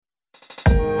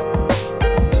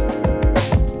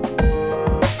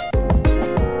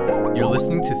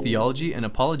Theology and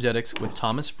Apologetics with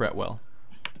Thomas Fretwell.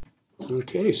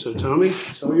 Okay, so Tommy,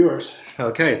 it's all yours.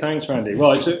 Okay, thanks, Randy.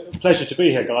 Well, it's a pleasure to be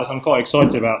here, guys. I'm quite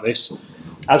excited about this.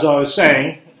 As I was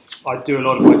saying, I do a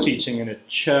lot of my teaching in a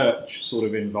church sort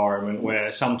of environment where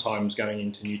sometimes going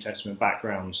into New Testament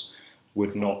backgrounds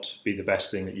would not be the best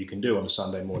thing that you can do on a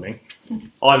Sunday morning.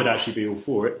 I would actually be all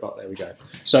for it, but there we go.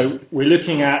 So we're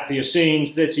looking at the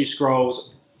Essenes, Dead Sea Scrolls.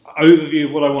 Overview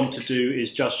of what I want to do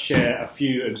is just share a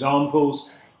few examples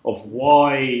of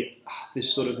why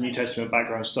this sort of New Testament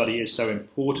background study is so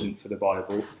important for the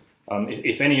Bible.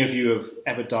 If any of you have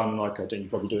ever done, like I think you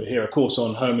probably do it here, a course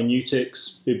on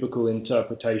hermeneutics, biblical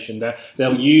interpretation,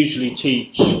 they'll usually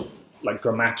teach like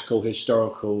grammatical,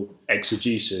 historical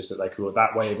exegesis, that they call it,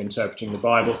 that way of interpreting the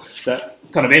Bible, that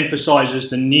kind of emphasizes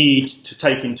the need to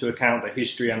take into account the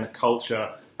history and the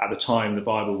culture at the time the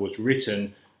Bible was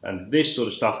written, and this sort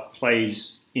of stuff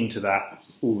plays into that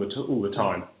all the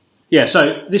time. Yeah,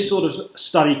 so this sort of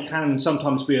study can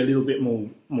sometimes be a little bit more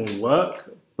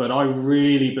work, but I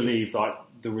really believe that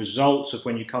the results of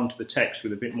when you come to the text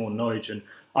with a bit more knowledge and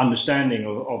understanding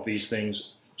of these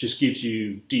things just gives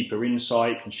you deeper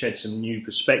insight, can shed some new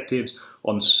perspectives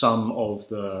on some of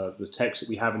the texts that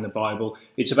we have in the Bible.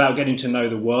 It's about getting to know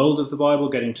the world of the Bible,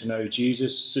 getting to know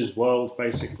Jesus' world,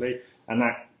 basically, and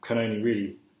that can only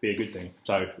really be a good thing.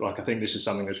 So, I think this is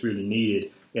something that's really needed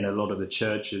in a lot of the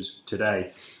churches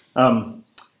today.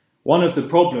 One of the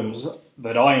problems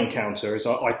that I encounter is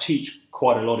I teach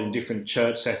quite a lot in different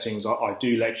church settings. I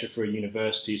do lecture for a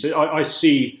university, so I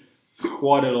see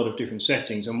quite a lot of different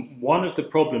settings. And one of the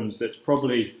problems that's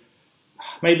probably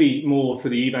maybe more for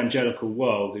the evangelical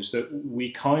world is that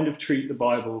we kind of treat the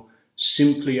Bible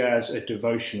simply as a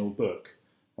devotional book.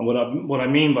 And what I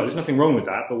mean by, there's nothing wrong with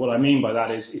that, but what I mean by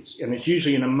that is it's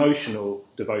usually an emotional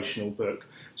devotional book.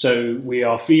 So we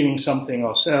are feeling something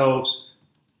ourselves.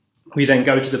 We then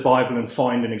go to the Bible and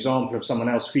find an example of someone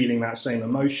else feeling that same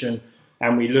emotion,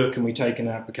 and we look and we take an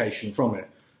application from it.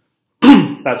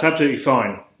 That's absolutely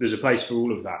fine. There's a place for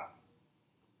all of that.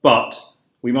 But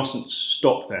we mustn't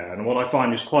stop there. And what I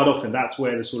find is quite often that's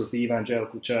where the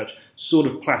evangelical church sort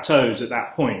of plateaus at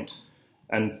that point.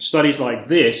 And studies like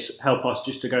this help us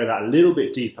just to go that a little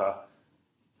bit deeper.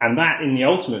 And that, in the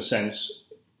ultimate sense,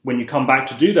 when you come back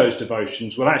to do those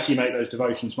devotions, will actually make those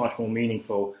devotions much more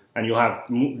meaningful, and you'll have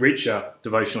richer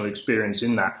devotional experience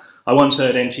in that. I once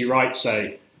heard N.T. Wright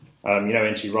say,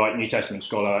 N.T. Wright, New Testament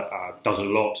scholar, does a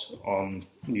lot on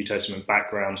New Testament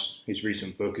backgrounds. His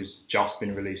recent book has just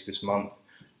been released this month,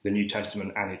 The New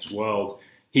Testament and Its World.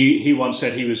 He once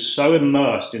said he was so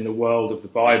immersed in the world of the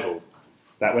Bible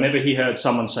that whenever he heard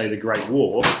someone say the Great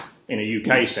War in a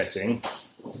UK setting,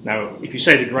 now if you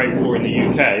say the Great War in the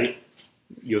UK,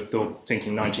 you're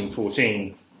thinking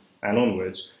 1914 and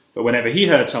onwards, but whenever he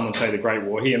heard someone say the Great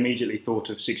War, he immediately thought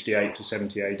of 68 to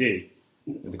 70 AD,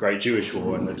 the Great Jewish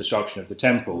War and the destruction of the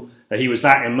Temple. That he was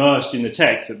that immersed in the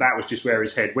text that was just where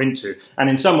his head went to. And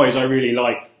in some ways, I really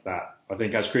like that. I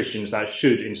think as Christians, that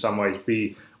should in some ways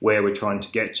be where we're trying to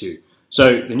get to.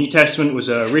 So the New Testament was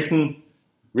written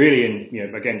really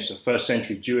in, again, just a first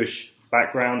century Jewish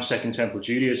background, Second Temple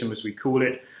Judaism, as we call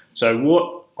it. So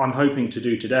what I'm hoping to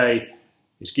do today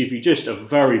is give you just a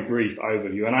very brief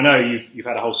overview. And I know you've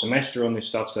had a whole semester on this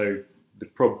stuff, so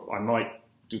I might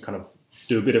do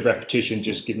a bit of repetition,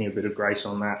 just give me a bit of grace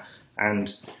on that.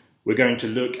 And we're going to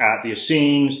look at the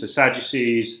Essenes, the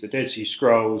Sadducees, the Dead Sea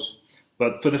Scrolls.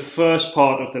 But for the first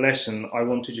part of the lesson, I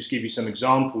want to just give you some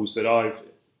examples that I've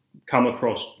come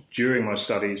across during my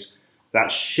studies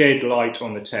that shed light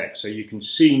on the text. So you can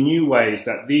see new ways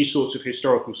that these sorts of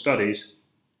historical studies,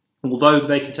 although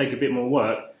they can take a bit more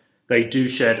work, they do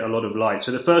shed a lot of light.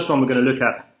 So the first one we're going to look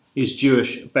at is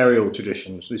Jewish burial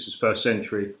traditions. This is first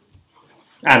century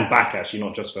and back, actually,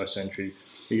 not just first century.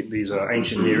 These are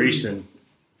ancient Near Eastern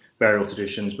burial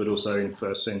traditions, but also in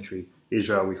first century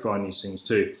Israel we find these things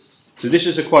too. So this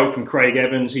is a quote from Craig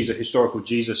Evans. He's a historical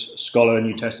Jesus scholar, a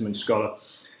New Testament scholar.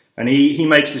 And he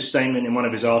makes this statement in one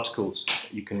of his articles.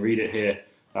 You can read it here.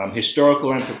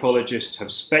 Historical anthropologists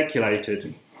have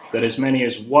speculated that as many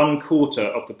as 1/4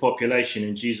 of the population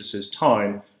in Jesus'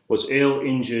 time was ill,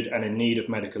 injured, and in need of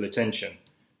medical attention.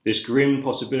 This grim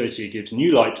possibility gives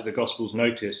new light to the Gospel's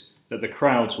notice that the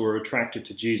crowds were attracted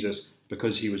to Jesus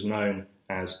because he was known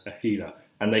as a healer.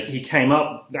 And he came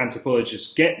up,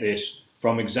 anthropologists get this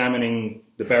from examining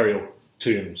the burial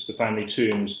tombs, the family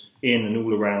tombs in and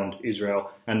all around Israel.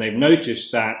 And they've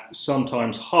noticed that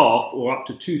sometimes half or up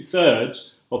to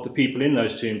 2/3 of the people in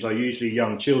those tombs are usually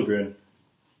young children,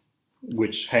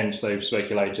 which hence they've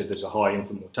speculated there's a high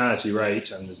infant mortality rate,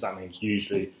 and that means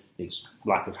usually it's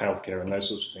lack of healthcare and those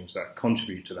sorts of things that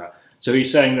contribute to that. So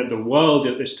he's saying that the world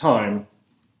at this time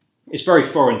is very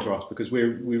foreign to us because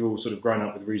we've all sort of grown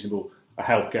up with reasonable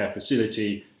healthcare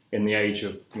facility in the age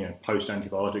of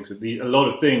post-antibiotics. A lot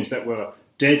of things that were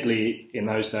deadly in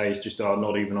those days just are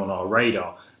not even on our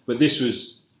radar. But this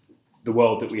was the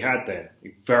world that we had then.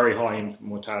 Very high infant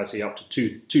mortality, up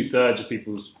to two-thirds of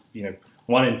people's,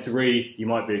 1 in 3 you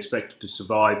might be expected to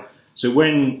survive. So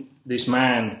when this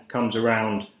man comes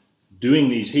around doing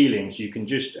these healings,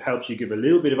 helps you give a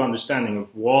little bit of understanding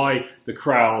of why the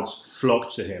crowds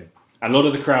flocked to him. And a lot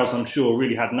of the crowds, I'm sure,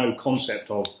 really had no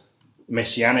concept of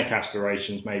messianic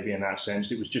aspirations, maybe in that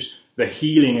sense. It was just the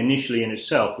healing initially in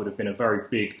itself would have been a very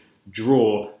big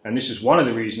draw. And this is one of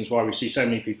the reasons why we see so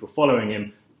many people following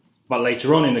him. But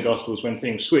later on in the Gospels, when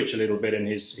things switch a little bit and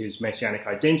his messianic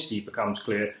identity becomes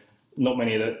clear, not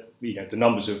many of the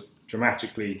numbers have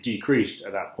dramatically decreased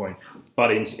at that point.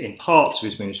 But in parts of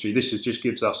his ministry, this just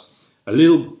gives us a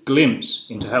little glimpse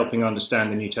into helping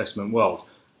understand the New Testament world.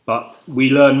 But we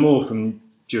learn more from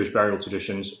Jewish burial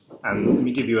traditions, and let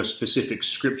me give you a specific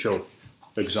scriptural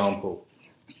example.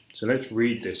 So let's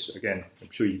read this again.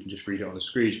 I'm sure you can just read it on the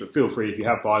screens, but feel free if you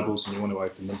have Bibles and you want to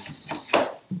open them.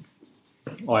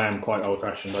 I am quite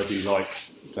old-fashioned. I do like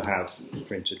to have a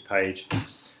printed page.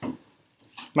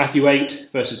 Matthew 8,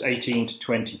 verses 18 to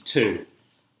 22.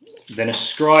 Then a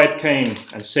scribe came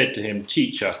and said to him,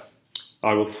 "Teacher,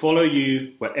 I will follow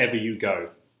you wherever you go."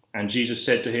 And Jesus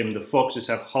said to him, "The foxes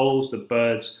have holes, the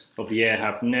birds of the air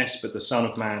have nests, but the Son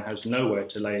of Man has nowhere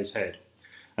to lay his head."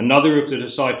 Another of the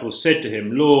disciples said to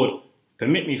him, "Lord,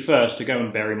 permit me first to go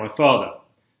and bury my father."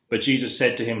 But Jesus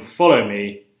said to him, "Follow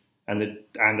me and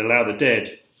allow the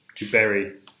dead to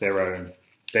bury their own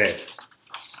dead."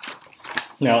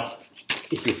 Now,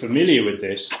 if you're familiar with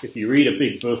this, if you read a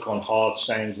big book on hard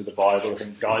sayings of the Bible, I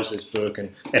think Geisler's book,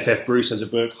 and F.F. Bruce has a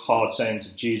book, Hard Sayings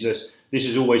of Jesus, this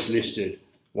is always listed,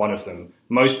 one of them.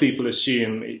 Most people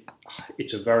assume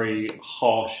it's a very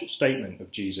harsh statement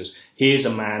of Jesus. Here's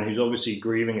a man who's obviously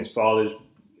grieving his father,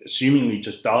 assumingly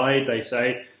just died, they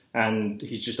say, and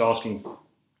he's just asking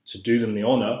to do them the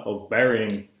honour of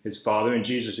burying his father, and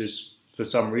Jesus is, for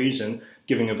some reason,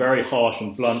 giving a very harsh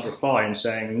and blunt reply and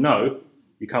saying, "No,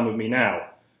 you come with me now."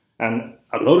 And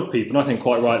a lot of people, and I think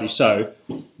quite rightly so,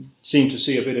 seem to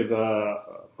see a bit of a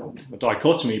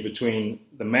dichotomy between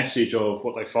the message of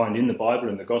what they find in the Bible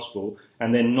and the Gospel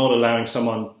and then not allowing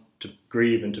someone to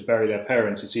grieve and to bury their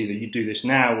parents. It's either you do this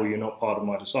now or you're not part of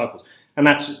my disciples. And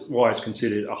that's why it's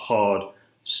considered a hard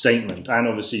statement. And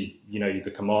obviously,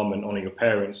 the commandment, honour your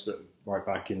parents, that right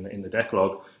back in the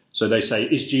Decalogue. So they say,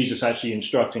 is Jesus actually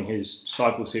instructing his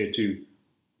disciples here to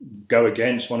go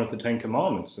against one of the 10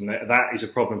 commandments? And that is a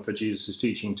problem for Jesus'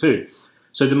 teaching too.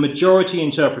 So the majority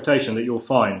interpretation that you'll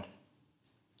find,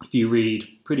 if you read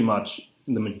pretty much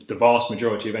the vast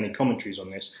majority of any commentaries on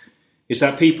this, is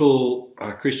that people,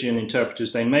 Christian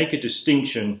interpreters, they make a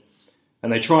distinction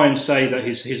and they try and say that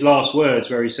his last words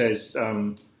where he says,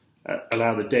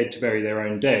 allow the dead to bury their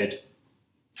own dead,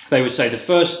 they would say the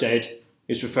first dead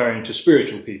is referring to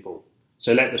spiritual people.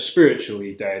 So let the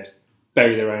spiritually dead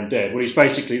bury their own dead. Well, he's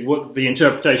basically, what the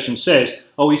interpretation says,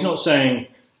 he's not saying,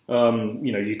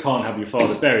 you can't have your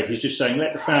father buried. He's just saying,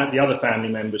 let the other family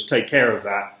members take care of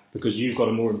that because you've got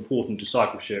a more important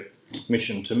discipleship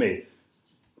mission to me.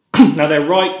 Now, they're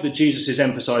right that Jesus is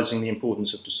emphasizing the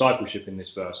importance of discipleship in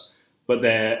this verse, but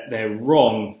they're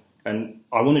wrong. And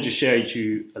I want to just share with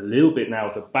you a little bit now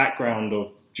of the background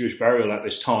of Jewish burial at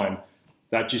this time.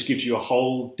 That just gives you a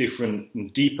whole different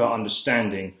and deeper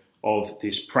understanding of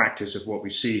this practice of what we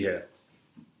see here.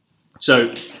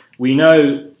 So we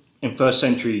know in first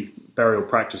century burial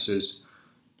practices,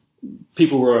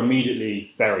 people were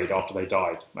immediately buried after they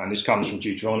died. And this comes from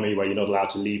Deuteronomy, where you're not allowed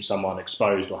to leave someone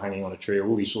exposed or hanging on a tree, or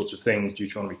all these sorts of things,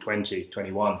 Deuteronomy 20,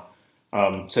 21.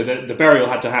 So the burial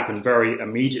had to happen very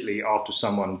immediately after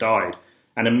someone died.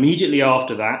 And immediately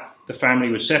after that, the family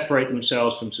would separate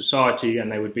themselves from society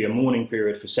and there would be a mourning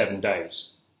period for 7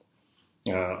 days.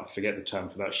 I forget the term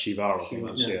for that, Shiva.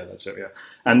 Yeah, that's it, yeah.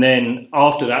 And then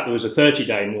after that, there was a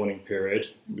 30-day mourning period,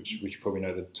 which you probably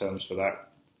know the terms for that.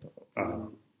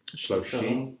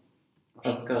 Shloshim.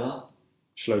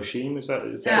 Shloshim, is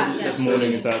that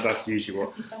mourning? That's usually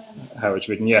how it's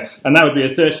written, yeah. And that would be a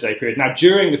 30-day period. Now,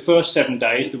 during the first 7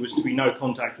 days, there was to be no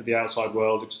contact with the outside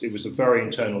world. It was a very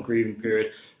internal grieving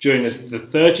period. During the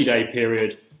 30-day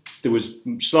period, there was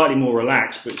slightly more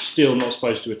relaxed, but still not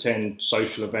supposed to attend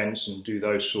social events and do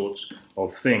those sorts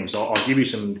of things. I'll give you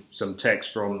some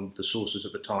text from the sources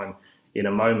at the time in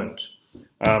a moment.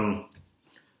 And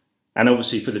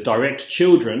obviously, for the direct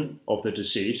children of the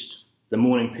deceased, the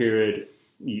mourning period,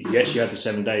 yes, you had the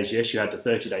 7 days, yes, you had the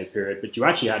 30-day period, but you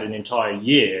actually had an entire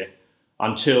year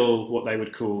until what they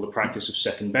would call the practice of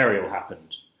second burial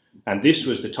happened. And this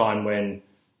was the time when,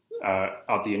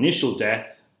 at the initial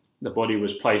death, the body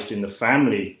was placed in the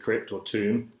family crypt or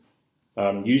tomb,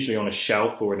 usually on a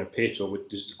shelf or in a pit, or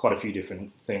there's quite a few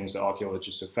different things that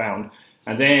archaeologists have found.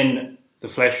 And then the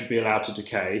flesh would be allowed to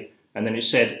decay. And then it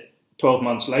said 12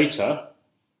 months later,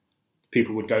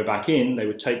 people would go back in, they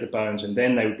would take the bones, and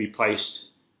then they would be placed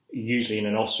usually in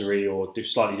an ossuary, or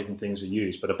slightly different things are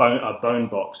used, but a bone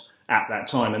box at that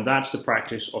time. And that's the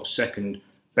practice of second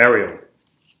burial.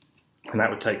 And that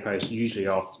would take place usually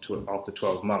after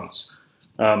 12 months.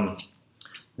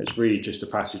 Let's read just a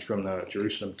passage from the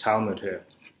Jerusalem Talmud here.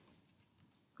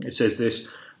 It says this: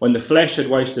 when the flesh had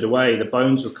wasted away, the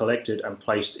bones were collected and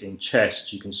placed in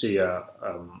chests. You can see, I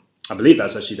believe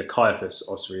that's actually the Caiaphas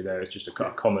ossuary there. It's just a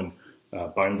common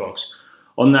bone box.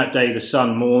 On that day, the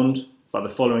son mourned, but the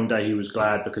following day he was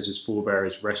glad because his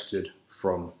forebears rested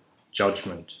from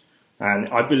judgment. And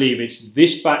I believe it's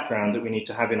this background that we need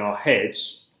to have in our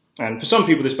heads. And for some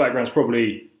people, this background is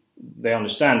probably, they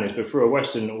understand this, but for a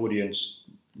Western audience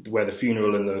where the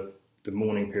funeral and the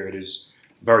mourning period is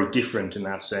very different in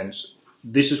that sense,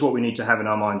 this is what we need to have in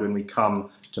our mind when we come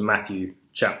to Matthew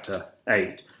chapter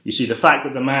 8. You see, the fact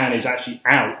that the man is actually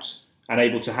out and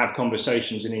able to have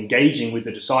conversations and engaging with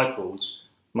the disciples,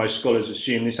 most scholars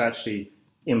assume this actually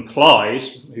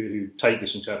implies, who take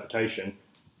this interpretation,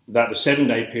 that the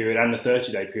 7-day period and the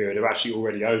 30-day period are actually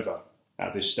already over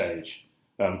at this stage,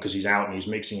 because he's out and he's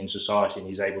mixing in society and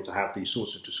he's able to have these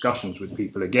sorts of discussions with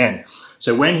people again.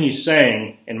 So when he's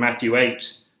saying in Matthew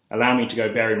 8, allow me to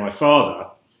go bury my father,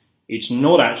 it's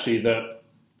not actually that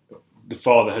the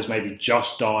father has maybe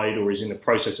just died or is in the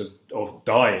process of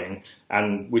dying,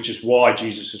 and which is why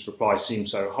Jesus' reply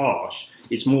seems so harsh.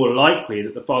 It's more likely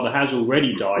that the father has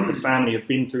already died, the family have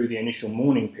been through the initial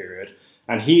mourning period,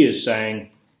 and he is saying,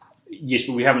 yes,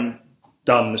 but we haven't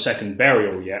done the second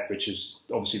burial yet, which is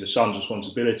obviously the son's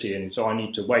responsibility, and so I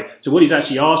need to wait. So what he's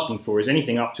actually asking for is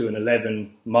anything up to an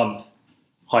 11-month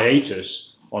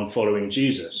hiatus on following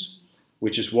Jesus,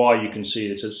 which is why you can see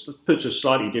this puts a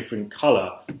slightly different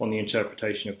colour on the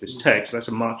interpretation of this text. That's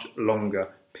a much longer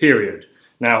period.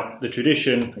 Now, the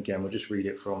tradition, again, we'll just read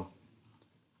it from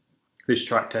this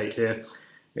tractate here.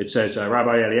 It says,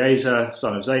 Rabbi Eliezer,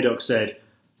 son of Zadok, said,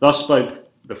 thus spoke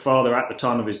the father at the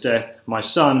time of his death, my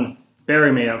son,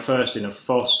 bury me at first in a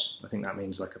fosse, I think that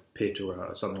means like a pit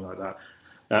or something like that,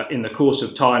 in the course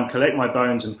of time, collect my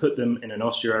bones and put them in an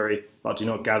ossuary, but do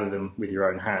not gather them with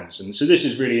your own hands. And so this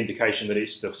is really indication that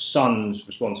it's the son's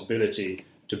responsibility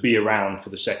to be around for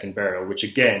the second burial, which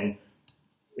again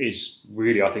is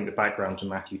really, I think, the background to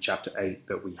Matthew chapter 8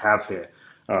 that we have here.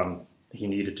 He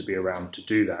needed to be around to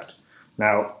do that.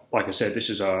 Now, like I said, this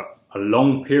is a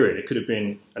long period. It could have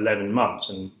been 11 months.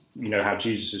 And you know how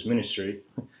Jesus' ministry,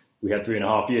 we had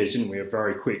 3.5 years, didn't we? A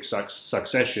very quick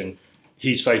succession.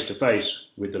 He's face-to-face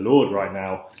with the Lord right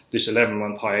now. This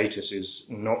 11-month hiatus is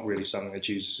not really something that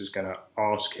Jesus is going to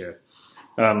ask here.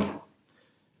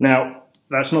 Now,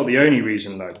 that's not the only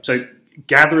reason, though. So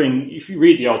gathering, if you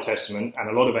read the Old Testament and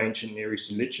a lot of ancient Near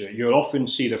Eastern literature, you'll often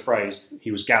see the phrase,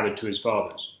 he was gathered to his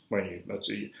fathers, won't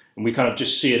you? And we kind of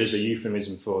just see it as a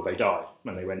euphemism for they died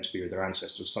and they went to be with their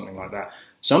ancestors, something like that.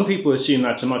 Some people assume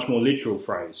that's a much more literal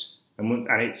phrase, and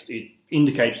it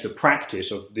indicates the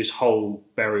practice of this whole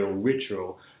burial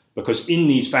ritual, because in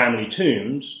these family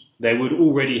tombs, there would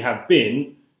already have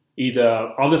been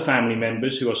either other family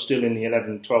members who are still in the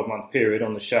 12-month period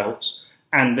on the shelves,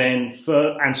 and then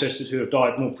for ancestors who have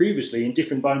died more previously in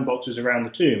different bone boxes around the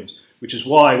tombs, which is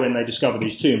why when they discover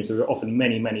these tombs, there are often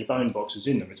many, many bone boxes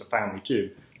in them. It's a family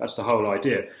tomb. That's the whole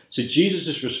idea. So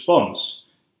Jesus' response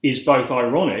is both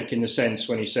ironic in the sense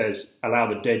when he says, allow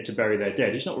the dead to bury their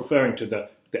dead. He's not referring to the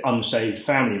unsaved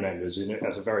family members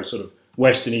as a very sort of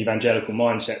Western evangelical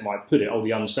mindset might put it. Oh,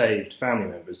 the unsaved family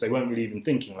members. They weren't really even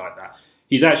thinking like that.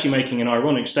 He's actually making an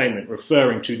ironic statement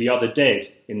referring to the other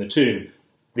dead in the tomb,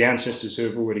 the ancestors who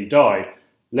have already died.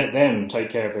 Let them take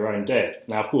care of their own dead.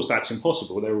 Now, of course, that's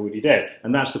impossible. They're already dead.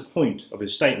 And that's the point of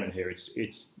his statement here.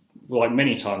 It's like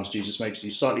many times Jesus makes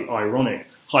these slightly ironic,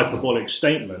 hyperbolic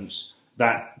statements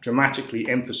that dramatically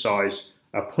emphasize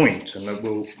a point. And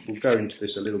we'll go into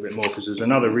this a little bit more because there's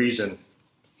another reason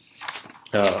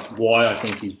why I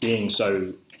think he's being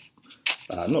so,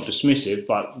 not dismissive,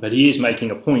 but he is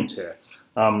making a point here.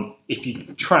 If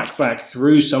you track back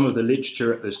through some of the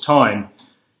literature at this time,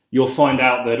 you'll find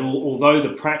out that although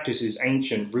the practice is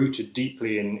ancient, rooted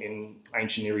deeply in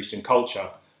ancient Near Eastern culture,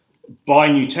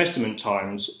 by New Testament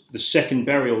times, the second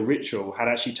burial ritual had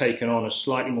actually taken on a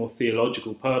slightly more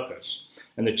theological purpose.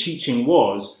 And the teaching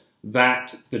was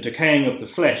that the decaying of the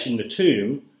flesh in the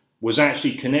tomb was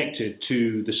actually connected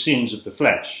to the sins of the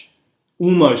flesh,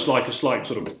 almost like a slight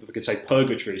sort of, we could say,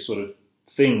 purgatory sort of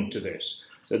thing to this,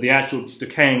 that the actual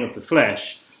decaying of the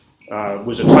flesh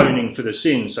was atoning for the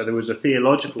sins. So there was a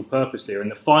theological purpose there.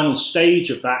 And the final stage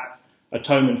of that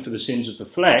atonement for the sins of the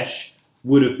flesh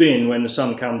would have been when the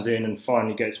Son comes in and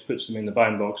finally puts them in the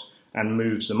bone box and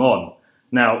moves them on.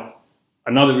 Now,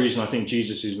 another reason I think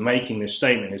Jesus is making this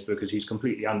statement is because he's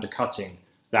completely undercutting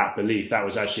that belief. That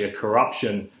was actually a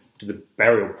corruption to the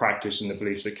burial practice and the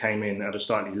beliefs that came in at a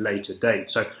slightly later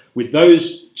date. So with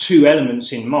those two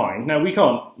elements in mind, now we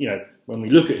can't, when we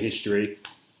look at history,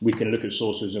 we can look at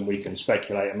sources and we can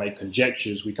speculate and make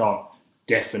conjectures. We can't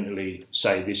definitely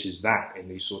say this is that in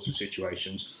these sorts of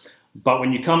situations. But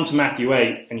when you come to Matthew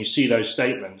 8 and you see those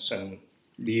statements, and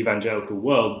the evangelical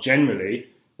world generally,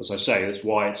 as I say, that's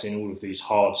why it's in all of these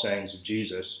hard sayings of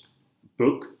Jesus,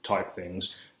 book type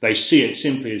things, they see it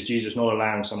simply as Jesus not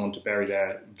allowing someone to bury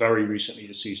their very recently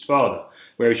deceased father.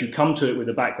 Whereas you come to it with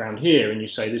a background here and you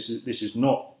say this is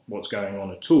not what's going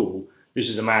on at all. This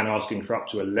is a man asking for up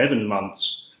to 11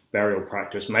 months burial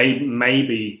practice,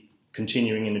 maybe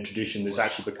continuing in a tradition that's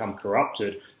actually become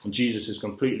corrupted, and Jesus is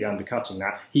completely undercutting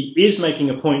that. He is making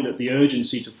a point that the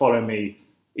urgency to follow me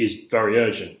is very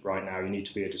urgent right now. You need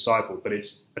to be a disciple, but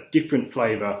it's a different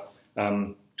flavour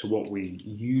to what we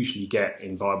usually get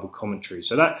in Bible commentary.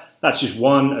 So that's just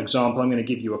one example. I'm going to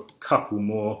give you a couple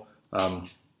more. I'm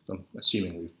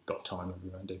assuming we've got time,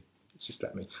 Randy. Just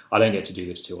let me. I don't get to do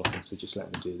this too often, so just let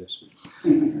me do this.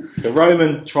 The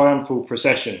Roman triumphal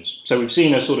processions. So we've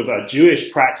seen a sort of a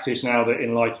Jewish practice now that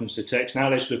enlightens the text. Now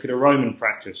let's look at a Roman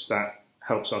practice that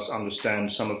helps us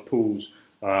understand some of Paul's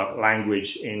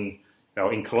language in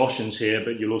Colossians here,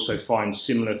 but you'll also find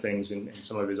similar things in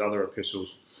some of his other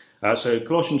epistles. So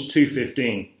Colossians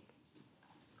 2:15,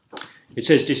 it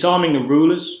says, disarming the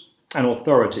rulers and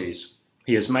authorities,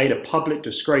 he has made a public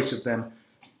disgrace of them,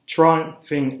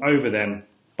 triumphing over them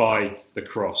by the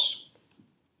cross.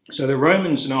 So the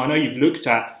Romans, now I know you've looked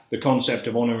at the concept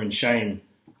of honour and shame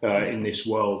in this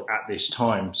world at this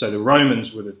time. So the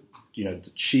Romans were the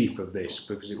chief of this,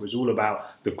 because it was all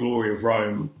about the glory of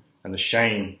Rome and the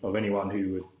shame of anyone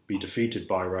who would be defeated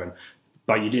by Rome.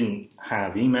 But you didn't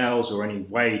have emails or any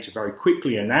way to very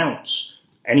quickly announce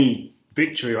any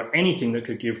victory or anything that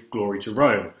could give glory to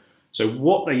Rome. So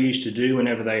what they used to do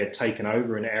whenever they had taken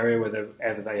over an area,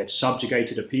 whenever they had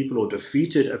subjugated a people or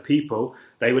defeated a people,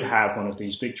 they would have one of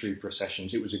these victory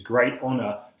processions. It was a great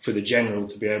honour for the general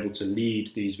to be able to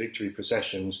lead these victory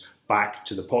processions back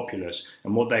to the populace.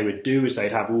 And what they would do is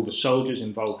they'd have all the soldiers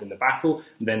involved in the battle,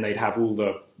 and then they'd have all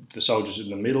the soldiers in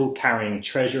the middle carrying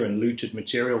treasure and looted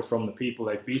material from the people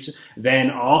they've beaten. Then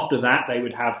after that, they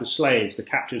would have the slaves, the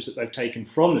captives that they've taken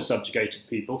from the subjugated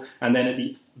people, and then at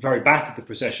the very back of the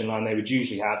procession line, they would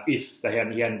usually have, if he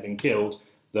hadn't been killed,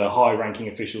 the high-ranking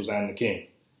officials and the king.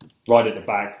 Right at the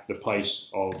back, the place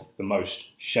of the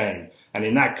most shame. And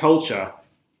in that culture,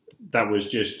 that was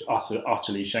just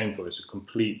utterly shameful. It's a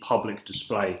complete public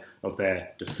display of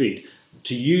their defeat.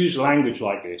 To use language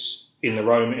like this in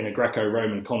a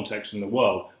Greco-Roman context in the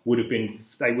world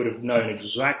they would have known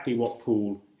exactly what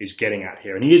Paul is getting at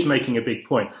here. And he is making a big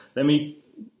point. Do you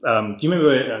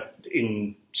remember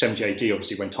in 70 AD,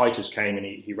 obviously, when Titus came and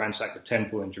he ransacked the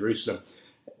temple in Jerusalem,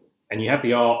 and you have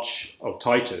the Arch of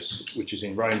Titus, which is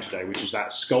in Rome today, which is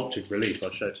that sculpted relief, I'll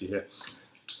show it to you here,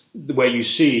 where you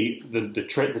see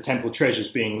the temple treasures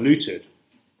being looted.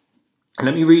 And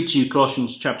let me read to you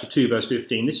Colossians chapter 2, verse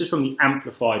 15. This is from the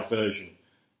Amplified version.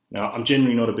 Now, I'm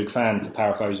generally not a big fan of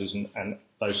paraphrases and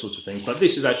those sorts of things, but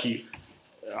this is actually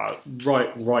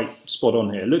right spot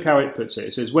on here. Look how it puts it.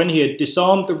 It says, when he had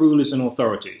disarmed the rulers and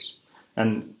authorities,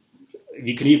 and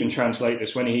you can even translate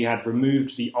this, when he had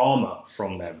removed the armour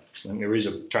from them. And there is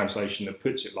a translation that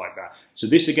puts it like that. So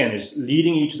this, again, is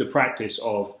leading you to the practice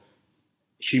of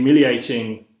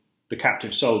humiliating the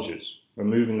captive soldiers,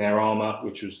 removing their armour,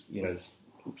 which was,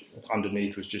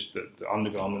 underneath was just the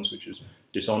undergarments, which was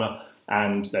dishonour,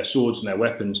 and their swords and their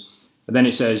weapons. And then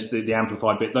it says, the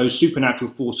Amplified bit, those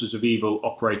supernatural forces of evil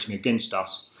operating against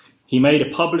us. He made a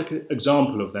public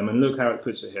example of them, and look how it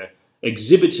puts it here,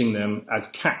 exhibiting them as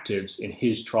captives in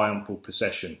his triumphal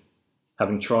procession,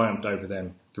 having triumphed over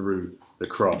them through the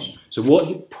cross. So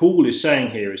what Paul is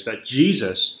saying here is that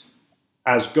Jesus,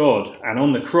 as God and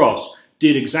on the cross,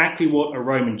 did exactly what a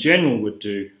Roman general would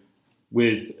do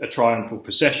with a triumphal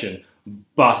procession,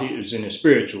 but it was in a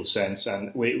spiritual sense. And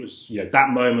it was that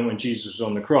moment when Jesus was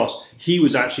on the cross, he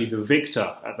was actually the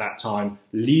victor at that time,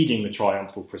 leading the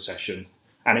triumphal procession.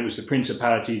 And it was the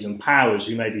principalities and powers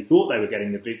who maybe thought they were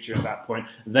getting the victory at that point.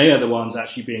 They are the ones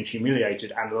actually being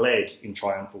humiliated and led in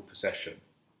triumphal procession.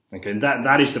 Okay, and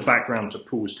that is the background to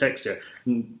Paul's text here.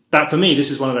 And that, for me,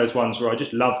 this is one of those ones where I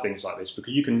just love things like this,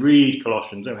 because you can read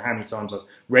Colossians. I don't know how many times I've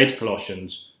read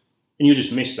Colossians, and you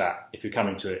just miss that if you're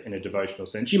coming to it in a devotional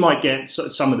sense. You might get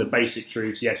some of the basic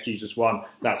truths. Yes, Jesus won.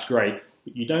 That's great.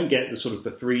 But you don't get the sort of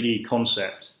the 3D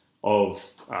concept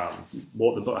of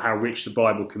how rich the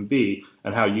Bible can be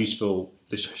and how useful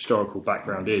this historical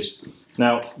background is.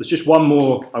 Now, there's just one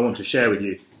more I want to share with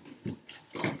you.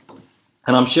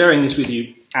 And I'm sharing this with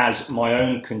you as my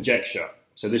own conjecture.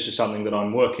 So this is something that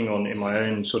I'm working on in my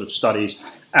own sort of studies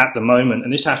at the moment.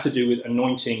 And this has to do with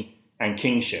anointing and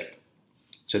kingship.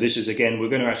 So this is, again, we're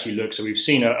going to actually look. So we've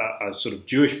seen a sort of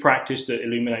Jewish practice that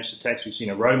illuminates the text. We've seen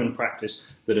a Roman practice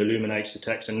that illuminates the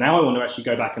text. And now I want to actually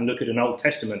go back and look at an Old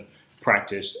Testament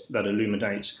practice that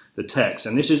illuminates the text.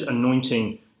 And this is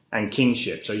anointing and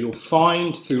kingship. So you'll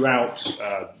find throughout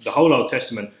the whole Old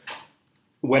Testament,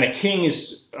 when a king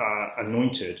is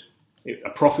anointed, a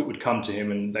prophet would come to him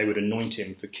and they would anoint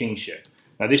him for kingship.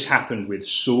 Now, this happened with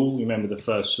Saul. Remember the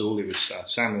first Saul? It was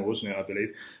Samuel, wasn't it, I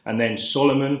believe? And then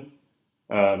Solomon,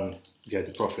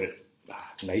 the prophet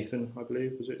Nathan, I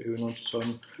believe, was it, who anointed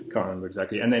Solomon? Can't remember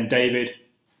exactly. And then David.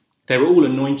 They were all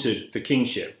anointed for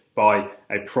kingship by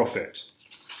a prophet.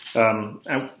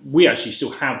 And we actually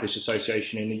still have this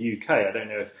association in the UK. I don't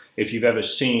know if you've ever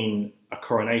seen a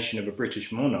coronation of a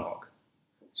British monarch.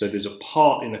 So there's a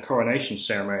part in the coronation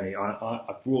ceremony.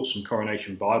 I brought some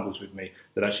coronation Bibles with me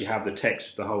that actually have the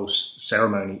text of the whole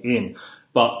ceremony in.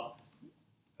 But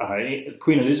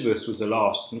Queen Elizabeth was the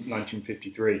last,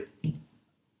 1953.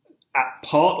 At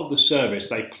part of the service,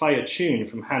 they play a tune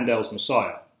from Handel's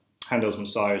Messiah. Handel's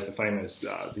Messiah is the famous,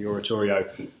 the oratorio.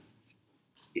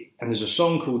 And there's a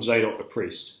song called Zadok the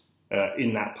Priest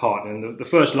in that part. And the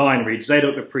first line reads,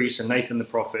 Zadok the priest and Nathan the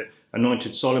prophet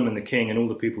anointed Solomon the king, and all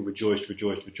the people rejoiced,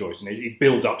 rejoiced, rejoiced. And it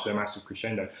builds up to a massive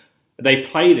crescendo. They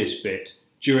play this bit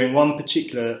during one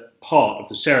particular part of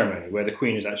the ceremony where the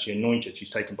queen is actually anointed. She's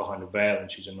taken behind a veil and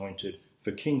she's anointed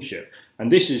for kingship. And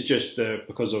this is just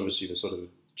because obviously the sort of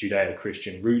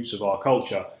Judeo-Christian roots of our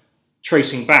culture,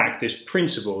 tracing back this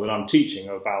principle that I'm teaching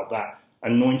about that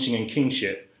anointing and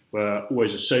kingship were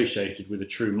always associated with a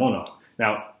true monarch.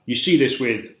 Now, you see this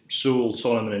with Saul,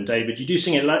 Solomon, and David. You do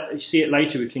see it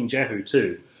later with King Jehu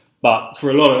too. But for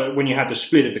a lot of, when you had the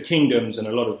split of the kingdoms and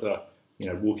a lot of the,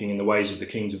 walking in the ways of the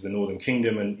kings of the northern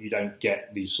kingdom, and you don't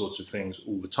get these sorts of things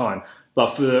all the time. But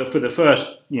for the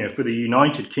first, for the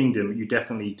United Kingdom, you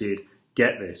definitely did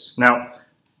get this. Now,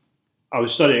 I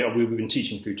was studying. We've been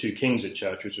teaching through 2 Kings at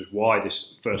church, which is why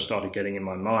this first started getting in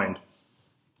my mind.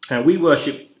 Now, we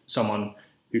worship someone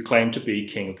who claimed to be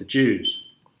King of the Jews.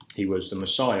 He was the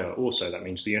Messiah also. That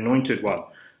means the anointed one.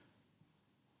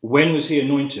 When was he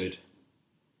anointed?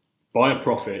 By a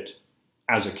prophet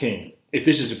as a king. If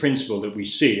this is a principle that we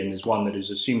see and is one that is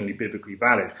assumedly biblically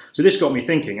valid. So this got me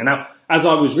thinking. And now, as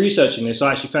I was researching this,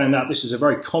 I actually found out this is a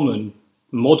very common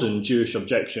modern Jewish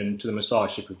objection to the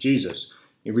Messiahship of Jesus.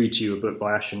 I read to you a book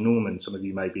by Asher Norman. Some of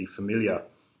you may be familiar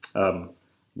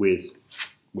with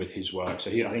his work.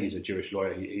 So I think he's a Jewish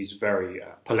lawyer. He's very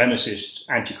polemicist,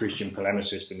 anti-Christian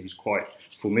polemicist, and he's quite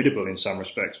formidable in some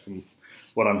respects from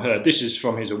what I've heard. This is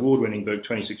from his award-winning book,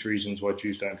 26 Reasons Why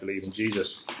Jews Don't Believe in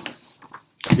Jesus.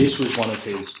 This was one of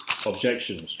his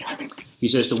objections. He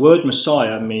says, the word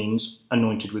Messiah means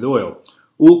anointed with oil.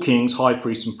 All kings, high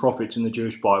priests, and prophets in the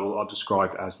Jewish Bible are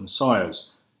described as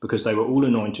messiahs because they were all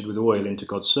anointed with oil into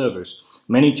God's service.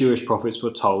 Many Jewish prophets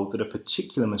foretold that a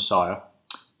particular Messiah,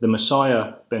 the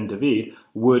Messiah ben David,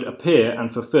 would appear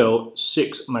and fulfill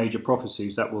 6 major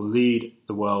prophecies that will lead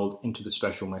the world into the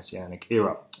special messianic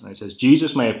era. And it says,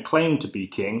 Jesus may have claimed to be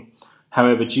king.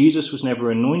 However, Jesus was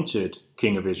never anointed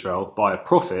king of Israel by a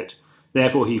prophet.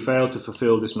 Therefore, he failed to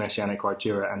fulfill this messianic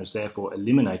criteria and is therefore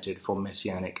eliminated from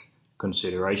messianic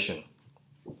consideration.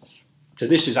 So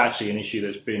this is actually an issue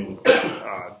that's been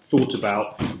thought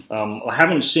about. I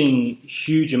haven't seen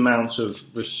huge amounts of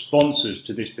responses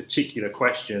to this particular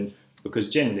question because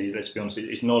generally, let's be honest,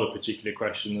 it's not a particular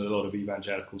question that a lot of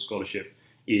evangelical scholarship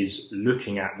is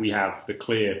looking at. We have the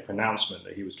clear pronouncement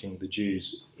that he was king of the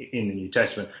Jews in the New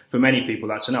Testament. For many people,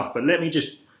 that's enough. But let me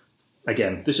just,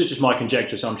 again, this is just my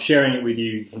conjecture, so I'm sharing it with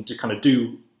you and to kind of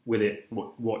do with it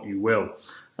what you will.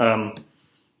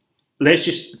 Let's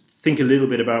just think a little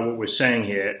bit about what we're saying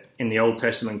here in the Old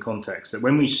Testament context. That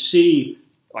when we see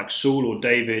like Saul or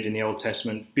David in the Old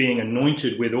Testament being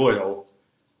anointed with oil,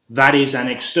 that is an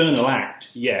external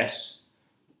act, yes,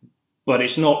 but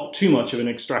it's not too much of an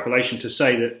extrapolation to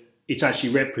say that it's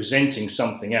actually representing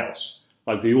something else.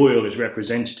 Like the oil is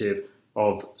representative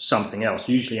of something else,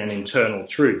 usually an internal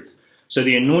truth. So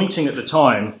the anointing at the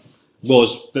time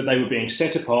was that they were being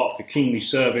set apart for kingly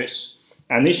service,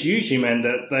 and this usually meant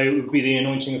that they would be the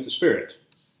anointing of the Spirit.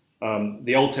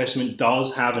 The Old Testament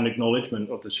does have an acknowledgement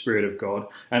of the Spirit of God,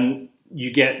 and you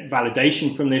get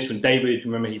validation from this when David,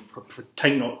 remember, he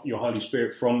take not your Holy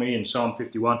Spirit from me in Psalm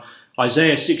 51.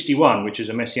 Isaiah 61, which is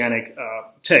a messianic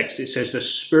text, it says, the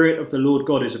Spirit of the Lord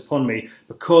God is upon me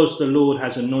because the Lord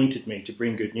has anointed me to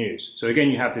bring good news. So again,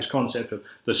 you have this concept of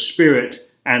the Spirit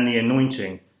and the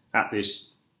anointing at this,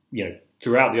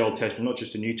 throughout the Old Testament, not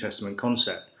just a New Testament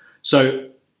concept. So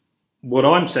what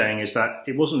I'm saying is that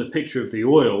it wasn't a picture of the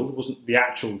oil, it wasn't the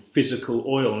actual physical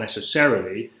oil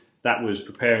necessarily that was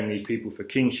preparing these people for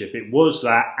kingship. It was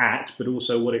that act, but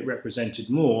also what it represented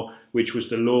more, which was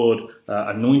the Lord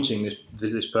anointing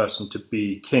this person to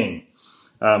be king.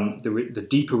 The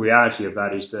deeper reality of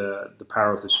that is the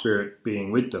power of the Spirit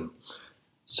being with them.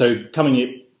 So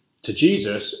coming to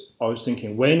Jesus, I was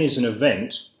thinking, when is an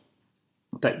event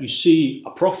that you see a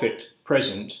prophet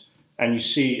present and you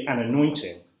see an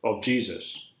anointing of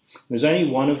Jesus? There's only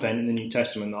one event in the New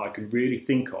Testament that I can really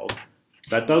think of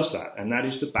that does that, and that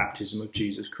is the baptism of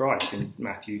Jesus Christ in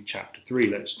Matthew chapter 3.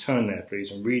 Let's turn there, please,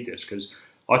 and read this, because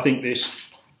I think this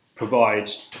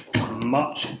provides a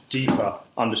much deeper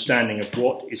understanding of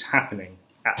what is happening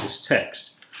at this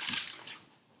text.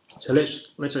 So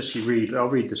let's actually read. I'll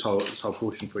read this whole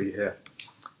portion for you here.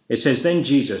 It says, then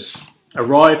Jesus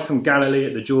arrived from Galilee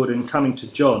at the Jordan, coming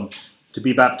to John to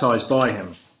be baptized by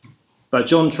him. But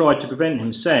John tried to prevent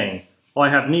him, saying, I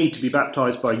have need to be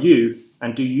baptized by you,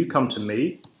 and do you come to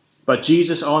me? But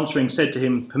Jesus answering said to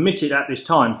him, permit it at this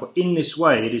time, for in this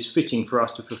way it is fitting for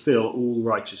us to fulfill all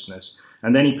righteousness.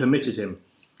 And then he permitted him.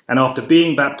 And after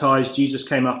being baptized, Jesus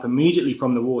came up immediately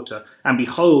from the water, and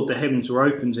behold, the heavens were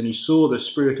opened, and he saw the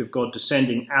Spirit of God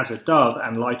descending as a dove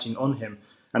and lighting on him.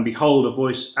 And behold, a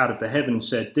voice out of the heavens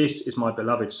said, this is my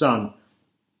beloved Son,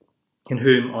 in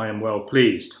whom I am well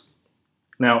pleased.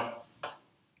 Now,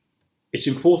 it's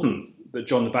important that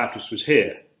John the Baptist was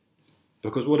here,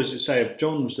 because what does it say of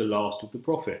John was the last of the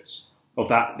prophets, of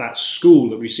that school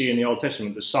that we see in the Old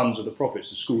Testament, the sons of the prophets,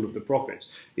 the school of the prophets.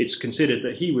 It's considered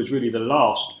that he was really the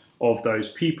last of those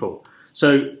people.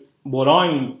 So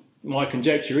my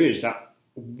conjecture is that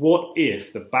what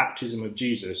if the baptism of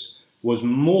Jesus was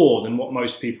more than what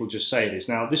most people just say it is?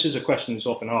 Now, this is a question that's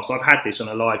often asked. I've had this on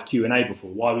a live Q&A before.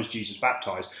 Why was Jesus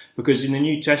baptized? Because in the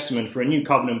New Testament, for a new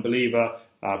covenant believer,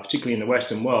 particularly in the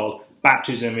Western world,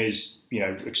 baptism is,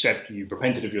 except you've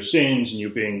repented of your sins and you're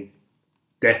being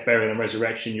death, burial and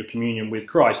resurrection, your communion with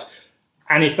Christ.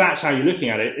 And if that's how you're looking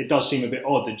at it, it does seem a bit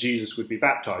odd that Jesus would be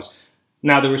baptized.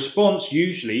 Now, the response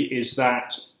usually is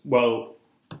that, well,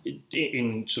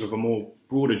 in sort of a more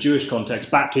broader Jewish context,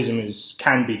 baptism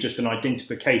can be just an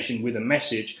identification with a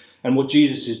message. And what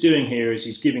Jesus is doing here is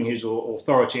he's giving his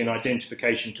authority and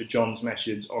identification to John's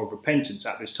message of repentance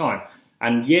at this time.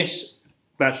 And yes,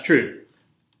 that's true.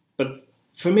 But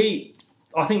for me,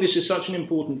 I think this is such an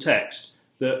important text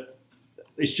that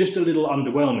it's just a little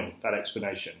underwhelming, that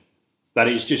explanation. That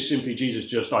it's just simply Jesus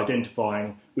just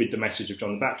identifying with the message of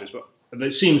John the Baptist. But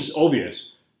it seems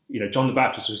obvious. John the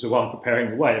Baptist was the one preparing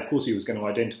the way. Of course he was going to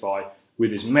identify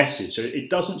with his message. So it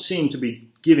doesn't seem to be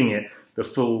giving it the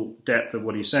full depth of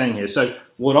what he's saying here. So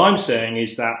what I'm saying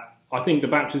is that I think the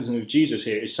baptism of Jesus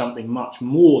here is something much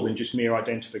more than just mere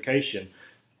identification.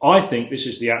 I think this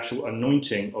is the actual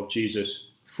anointing of Jesus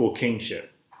for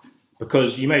kingship.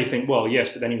 Because you may think, well, yes,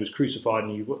 but then he was crucified.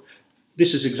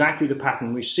 This is exactly the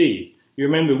pattern we see. You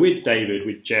remember with David,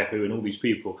 with Jehu and all these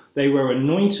people, they were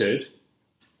anointed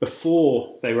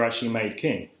before they were actually made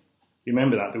king. You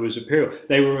remember that? There was a period.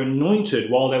 They were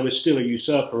anointed while there was still a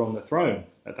usurper on the throne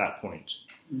at that point.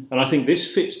 And I think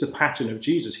this fits the pattern of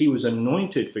Jesus. He was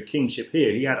anointed for kingship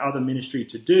here. He had other ministry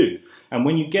to do. And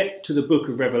when you get to the book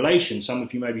of Revelation, some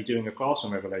of you may be doing a class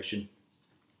on Revelation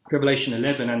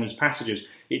 11 and these passages,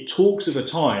 it talks of a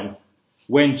time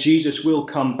when Jesus will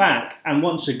come back and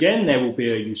once again there will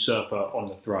be a usurper on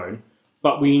the throne.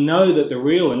 But we know that the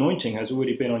real anointing has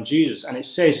already been on Jesus. And it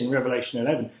says in Revelation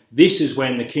 11, this is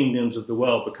when the kingdoms of the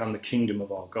world become the kingdom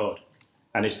of our God.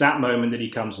 And it's that moment that he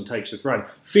comes and takes the throne.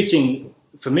 Fitting,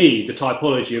 for me, the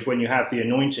typology of when you have the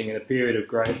anointing in a period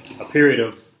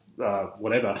of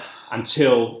whatever,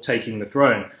 until taking the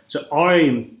throne. So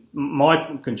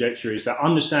my conjecture is that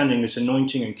understanding this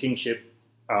anointing and kingship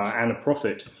and a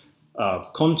prophet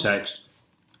context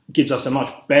gives us a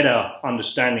much better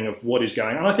understanding of what is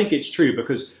going on. And I think it's true,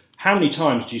 because how many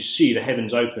times do you see the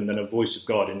heavens opened and a voice of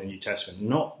God in the New Testament?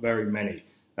 Not very many.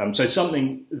 So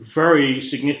something very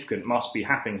significant must be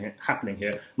happening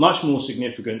here, much more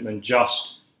significant than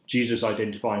just Jesus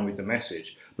identifying with the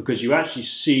message, because you actually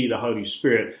see the Holy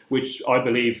Spirit, which I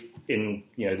believe in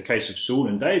the case of Saul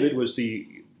and David was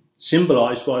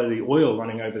symbolized by the oil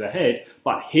running over the head,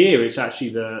 but here it's actually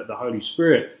the Holy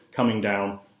Spirit coming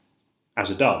down as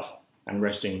a dove and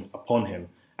resting upon him.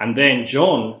 And then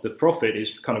John, the prophet,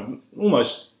 is kind of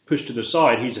almost pushed to the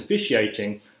side. He's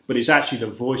officiating, but it's actually the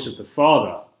voice of the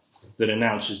Father that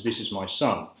announces, "This is my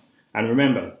Son." And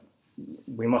remember,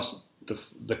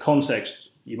 the context,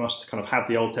 you must kind of have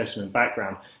the Old Testament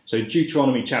background. So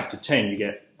Deuteronomy chapter 10, you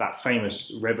get that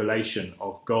famous revelation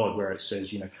of God where it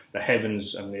says, the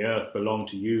heavens and the earth belong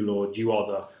to you, Lord. You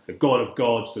are the God of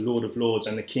gods, the Lord of lords,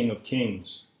 and the King of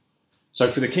kings. So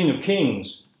for the King of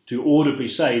kings to audibly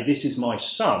say, "This is my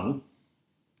son,"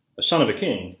 a son of a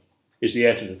king, is the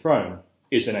heir to the throne,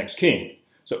 is the next king.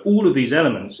 So all of these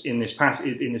elements in this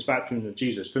baptism of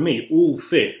Jesus, for me, all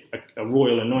fit a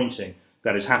royal anointing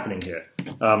that is happening here.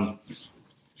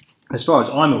 As far as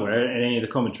I'm aware, in any of the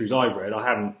commentaries I've read, I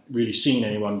haven't really seen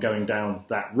anyone going down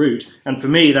that route. And for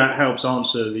me, that helps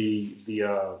answer the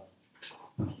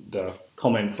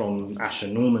comment from Asher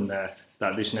Norman there,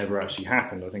 that this never actually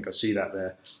happened. I think I see that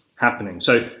there happening.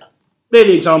 So they're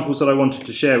the examples that I wanted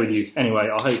to share with you. Anyway,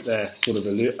 I hope they're sort of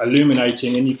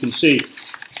illuminating, and you can see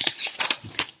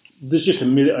there's just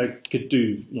I could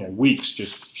do weeks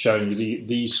just showing you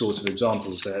these sorts of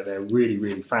examples. They're really,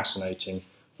 really fascinating.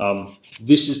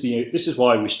 This is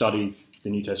why we study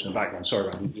the New Testament background. Sorry,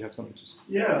 Randy, did you have something to say?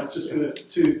 Yeah, I was just going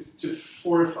to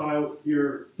fortify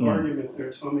your argument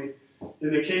there, Tommy.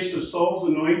 In the case of Saul's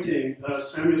anointing,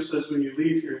 Samuel says, when you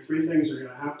leave here, 3 things are going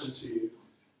to happen to you.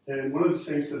 And one of the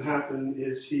things that happen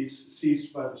is he's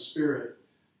seized by the Spirit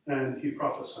and he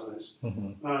prophesies.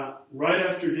 Mm-hmm. Right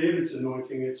after David's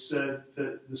anointing, it said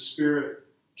that the Spirit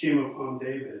came upon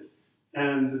David.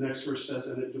 And the next verse says,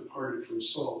 and it departed from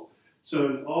Saul.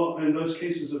 So in those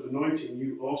cases of anointing,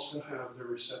 you also have the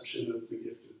reception of the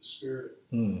gift of the Spirit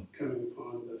coming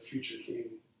upon the future king.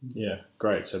 Yeah,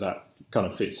 great. So that kind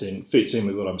of fits in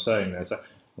with what I'm saying there. So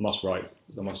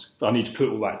I need to put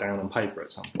all that down on paper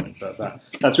at some point, but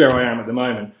that's where I am at the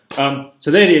moment. So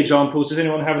they're the examples. Does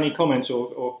anyone have any comments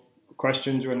or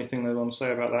questions or anything they want to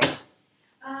say about that?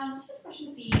 Just a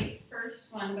question with the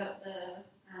first one about the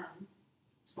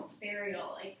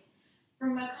burial.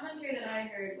 From a commentary that I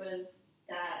heard was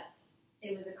that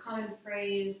it was a common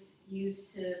phrase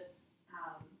used to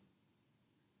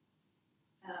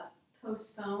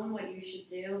postpone what you should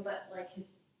do, but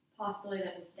his possibility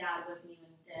that his dad wasn't even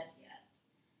dead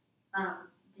yet.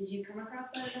 Did you come across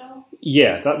that at all?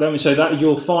 Yeah, let me say that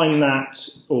you'll find that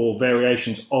or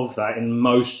variations of that in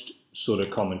most sort of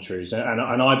commentaries, and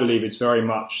I believe it's very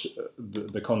much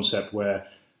the concept where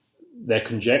they're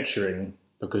conjecturing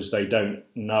because they don't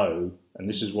know, and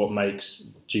this is what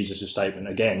makes Jesus' statement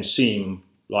again seem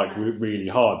like really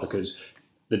hard, because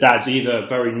the dad's either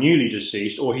very newly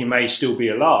deceased or he may still be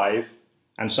alive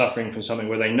and suffering from something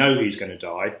where they know he's going to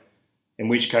die. In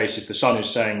which case, if the son is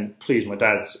saying, "Please, my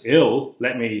dad's ill,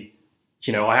 let me,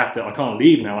 I can't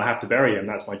leave now, I have to bury him,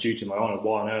 that's my duty, my honour,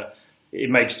 why on earth?" It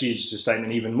makes Jesus'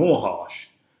 statement even more harsh.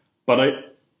 But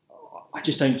I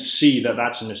just don't see that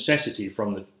that's a necessity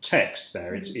from the text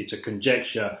there. It's a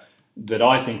conjecture that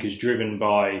I think is driven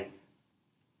by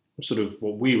sort of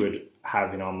what we would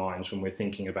have in our minds when we're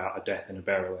thinking about a death and a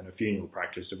burial and a funeral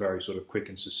practice, a very sort of quick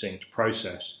and succinct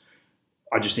process.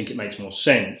 I just think it makes more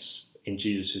sense in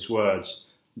Jesus' words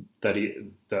that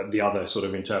the other sort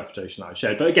of interpretation that I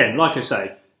shared. But again, like I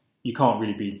say, you can't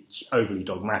really be overly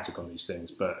dogmatic on these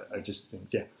things, but I just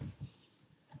think, yeah.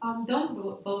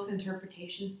 Don't both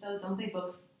interpretations, though, don't they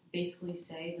both basically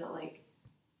say that,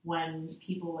 when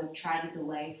people, try to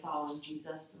delay following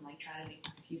Jesus and, try to make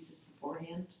excuses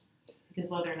beforehand, because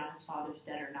whether or not his father's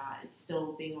dead or not, it's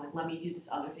still being let me do this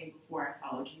other thing before I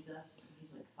follow Jesus. And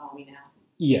he's follow me now.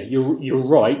 Yeah, you're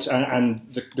right, and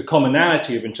the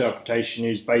commonality of interpretation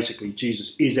is basically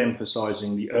Jesus is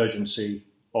emphasising the urgency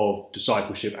of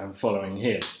discipleship and following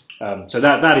him. So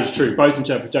that is true. Both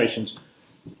interpretations.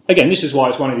 Again, this is why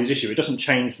it's one of these issues. It doesn't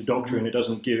change the doctrine. It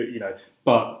doesn't give it,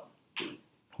 but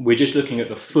we're just looking at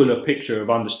the fuller picture of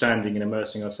understanding and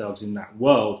immersing ourselves in that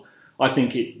world. I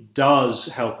think it does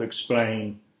help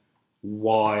explain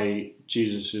why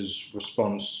Jesus'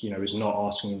 response, is not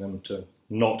asking them to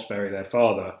not bury their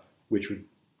father, which would,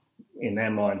 in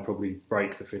their mind, probably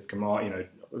break the fifth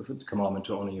commandment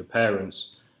to honour your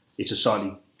parents. It's a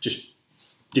slightly just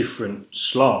different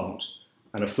slant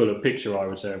and a fuller picture, I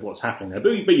would say, of what's happening there.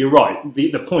 But you're right.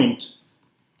 The point,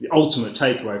 the ultimate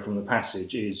takeaway from the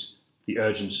passage is the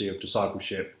urgency of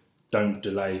discipleship. Don't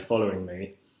delay following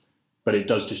me. But it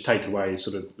does just take away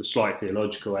sort of the slight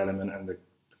theological element and the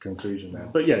conclusion there.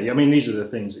 But yeah, I mean, these are the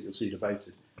things that you'll see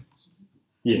debated.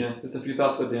 Yeah, just a few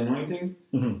thoughts about the anointing.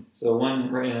 Mm-hmm. So one,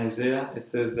 right in Isaiah, it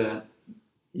says that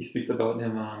he speaks about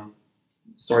him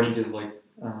starting his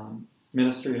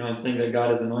ministry, and saying that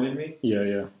God has anointed me.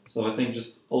 Yeah. So I think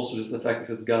just the fact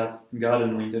that it says God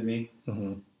anointed me.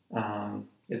 Mm-hmm.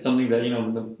 It's something that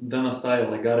the Messiah,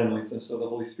 like God anoints him, so the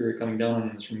Holy Spirit coming down on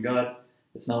him is from God.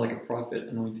 It's not like a prophet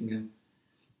anointing him.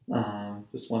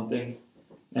 Just one thing,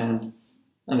 and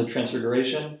the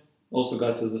Transfiguration. Also,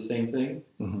 God says the same thing,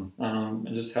 and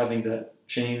just having that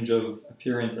change of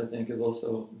appearance, I think, is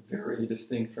also very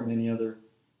distinct from any other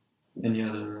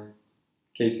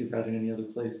case you've had in any other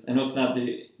place. I know it's not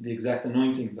the exact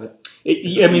anointing, but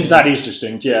that is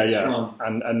distinct. Yeah. Strong.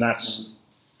 And that's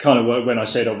kind of when I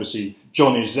said, obviously,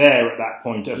 John is there at that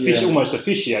point, almost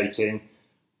officiating,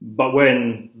 but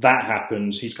when that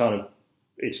happens, he's kind of.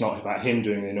 It's not about him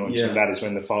doing the anointing. Yeah. That is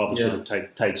when the Father sort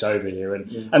of takes over here,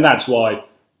 and that's why.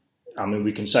 I mean,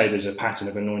 we can say there's a pattern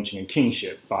of anointing and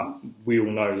kingship, but we all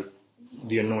know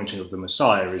the anointing of the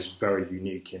Messiah is very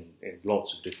unique in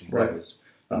lots of different ways.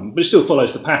 But it still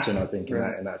follows the pattern, I think,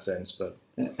 in that sense. But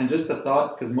and just a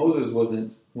thought, because Moses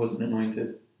wasn't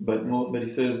anointed, but he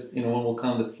says, one will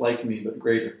come that's like me but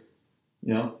greater.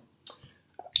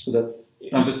 So that's.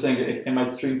 I'm just saying it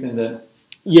might strengthen that.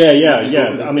 Yeah.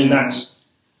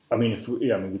 We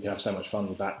can have so much fun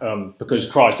with that because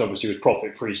Christ obviously was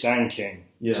prophet, priest, and king.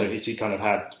 Yeah. So he kind of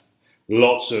had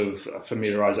lots of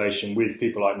familiarization with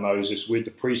people like Moses, with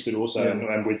the priesthood also,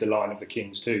 and with the line of the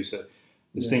kings too. So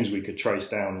there's things we could trace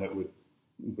down that would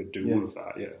do all of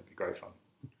that. Yeah, it'd be great fun.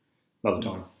 Another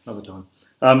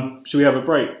time. Should we have a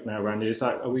break now, Randy?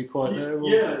 Are we quite there?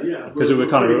 Yeah. Because we're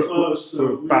kind of close.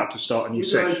 We're about to start a new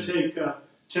section. We're going to take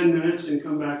 10 minutes and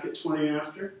come back at 20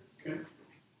 after. Okay.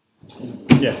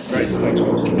 Yeah, great.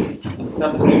 Thanks. It's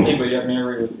not the same thing, but you have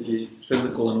Mary with the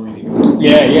physical anointing.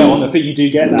 Yeah. On the feet, you do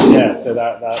get that. Yeah, so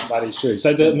that is true. So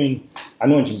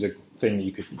anointing is a thing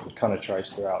you could kind of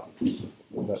trace throughout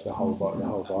the whole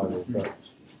Bible. But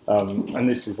and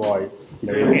this is why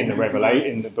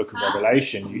in the book of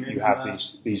Revelation, you have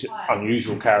these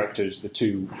unusual characters, the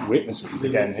two witnesses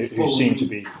again, who seem to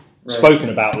be. Spoken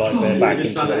about like they're back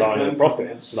into the line of the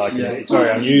prophets. It's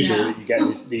very unusual that you get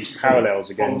these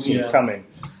parallels again sort of coming.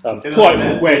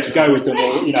 Quite where to go with them, or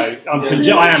I am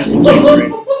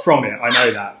conjecturing from it. I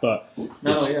know that, but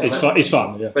it's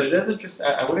fun. Yeah. But it is interesting.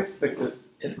 I would expect that,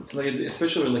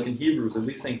 especially in Hebrews, at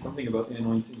least saying something about the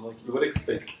anointing. Like you would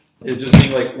expect it just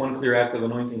being like one clear act of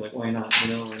anointing. Like why not?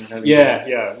 Yeah,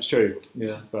 it's true.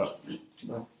 Yeah, but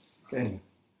okay.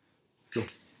 Cool.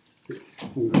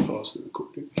 I'm going to pause the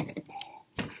recording.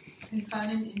 I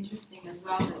find it interesting as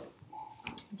well that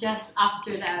just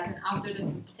after that, after the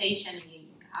temptation, you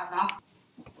have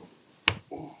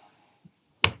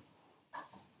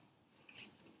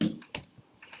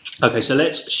Okay, so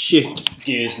let's shift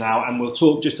gears now and we'll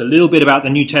talk just a little bit about the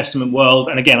New Testament world.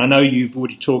 And again, I know you've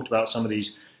already talked about some of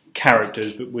these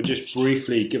characters, but we'll just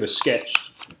briefly give a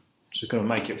sketch to kind of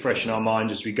make it fresh in our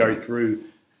mind as we go through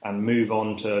and move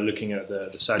on to looking at the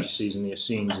Sadducees and the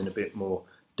Essenes in a bit more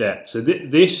depth. So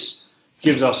this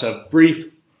gives us a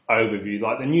brief overview.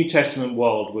 Like the New Testament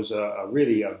world was a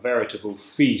veritable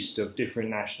feast of different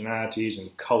nationalities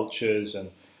and cultures. And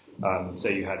so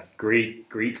you had Greek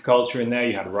culture in there,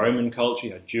 you had Roman culture,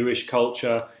 you had Jewish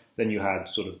culture, then you had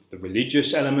sort of the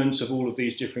religious elements of all of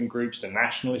these different groups, the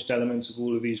nationalist elements of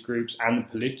all of these groups, and the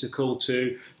political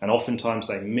too. And oftentimes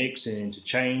they mix and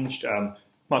interchanged.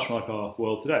 Much like our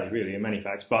world today, really, in many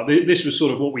facts. But this was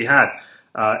sort of what we had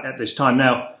at this time.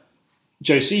 Now,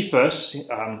 Josephus,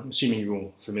 assuming you're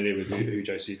all familiar with who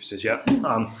Josephus is,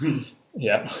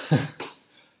 yeah.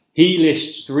 He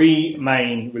lists three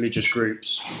main religious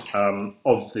groups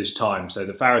of this time. So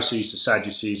the Pharisees, the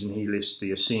Sadducees, and he lists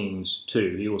the Essenes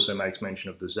too. He also makes mention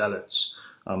of the Zealots.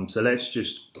 So let's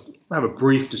just have a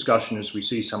brief discussion as we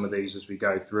see some of these as we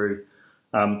go through.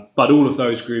 But all of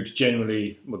those groups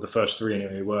generally, the first three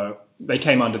anyway, they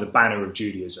came under the banner of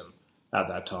Judaism at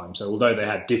that time. So although they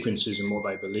had differences in what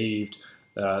they believed,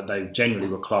 they generally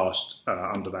were classed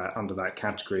under that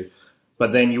category.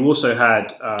 But then you also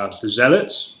had the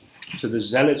Zealots. So the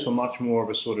Zealots were much more of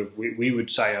a sort of, we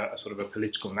would say, a sort of a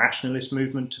political nationalist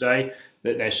movement today,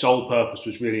 that their sole purpose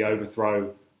was really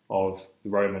overthrow of the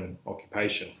Roman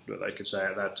occupation, that they could say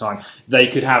at that time. They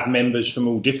could have members from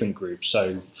all different groups.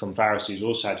 So from Pharisees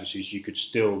or Sadducees, you could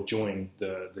still join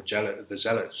the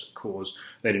Zealots' cause.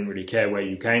 They didn't really care where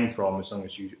you came from as long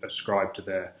as you ascribed to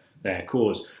their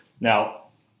cause. Now,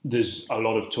 there's a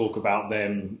lot of talk about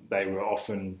them. They were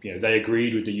often, they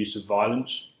agreed with the use of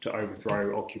violence to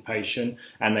overthrow occupation,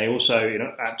 and they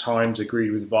also, at times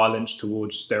agreed with violence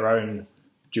towards their own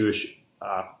Jewish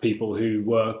people who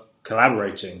were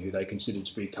collaborating, who they considered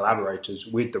to be collaborators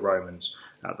with the Romans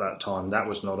at that time. That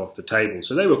was not off the table.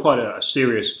 So they were quite a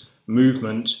serious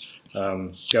movement,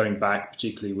 going back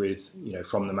particularly with,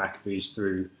 from the Maccabees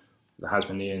through the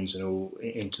Hasmoneans and all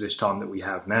into this time that we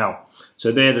have now.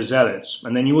 So they're the Zealots.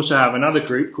 And then you also have another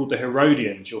group called the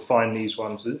Herodians. You'll find these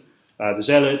ones, the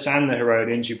Zealots and the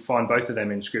Herodians. You find both of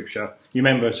them in Scripture. You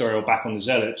remember, back on the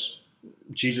Zealots,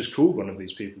 Jesus called one of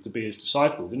these people to be his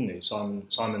disciple, didn't he? Simon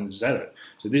the Zealot.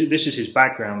 So this is his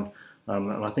background,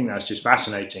 and I think that's just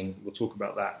fascinating. We'll talk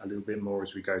about that a little bit more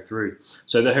as we go through.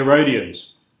 So the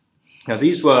Herodians. Now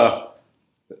these were,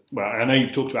 I know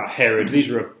you've talked about Herod.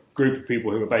 These were a group of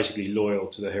people who were basically loyal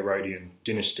to the Herodian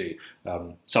dynasty.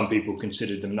 Some people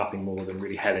considered them nothing more than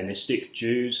really Hellenistic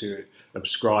Jews who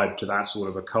ascribed to that sort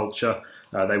of a culture.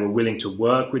 They were willing to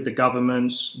work with the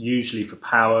governments, usually for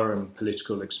power and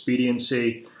political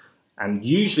expediency, and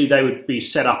usually they would be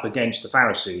set up against the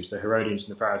Pharisees. The Herodians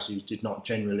and the Pharisees did not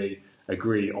generally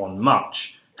agree on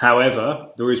much. However,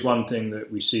 there is one thing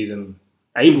that we see them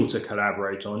able to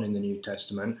collaborate on in the New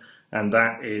Testament, and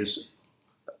that is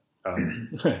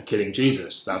killing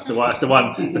Jesus. That's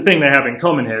the thing they have in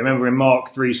common here. Remember in Mark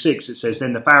 3:6 it says,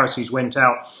 "Then the Pharisees went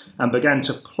out and began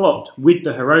to plot with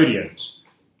the Herodians."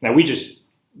 Now we just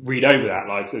read over that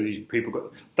like these people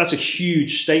that's a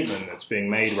huge statement that's being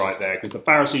made right there, because the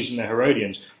Pharisees and the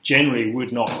Herodians generally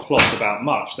would not plot about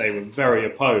much. They were very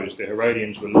opposed. The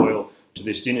Herodians were loyal to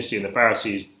this dynasty, and the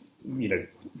Pharisees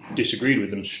disagreed with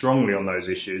them strongly on those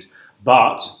issues.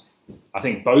 But I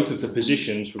think both of the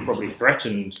positions were probably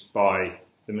threatened by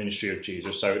the ministry of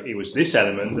Jesus. So it was this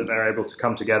element that they're able to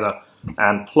come together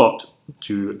and plot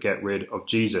to get rid of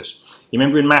Jesus. You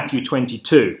remember in Matthew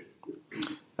 22,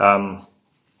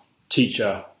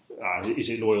 teacher, is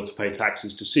it loyal to pay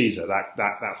taxes to Caesar?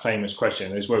 That famous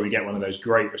question is where we get one of those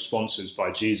great responses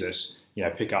by Jesus.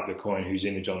 Pick up the coin, whose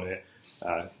image on it,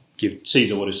 give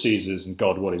Caesar what is Caesar's and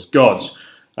God what is God's.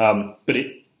 But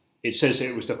it says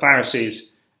it was the Pharisees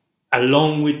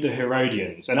along with the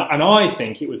Herodians. And I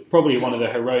think it was probably one of the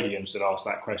Herodians that asked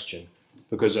that question,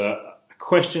 because a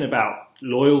question about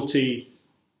loyalty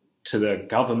to the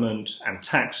government and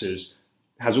taxes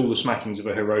has all the smackings of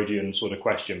a Herodian sort of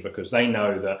question, because they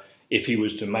know that if he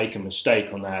was to make a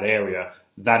mistake on that area,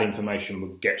 that information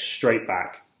would get straight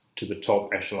back to the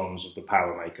top echelons of the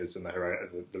power makers and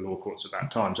the law courts at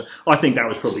that time. So I think that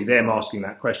was probably them asking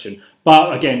that question.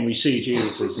 But again, we see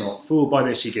Jesus is not fooled by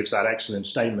this. He gives that excellent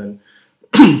statement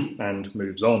and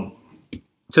moves on.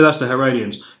 So that's the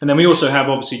Herodians. And then we also have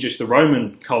obviously just the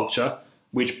Roman culture,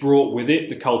 which brought with it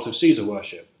the cult of Caesar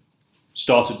worship.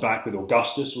 Started back with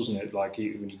Augustus, wasn't it? Like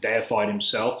when he deified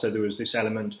himself. So there was this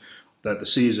element that the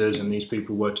Caesars and these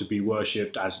people were to be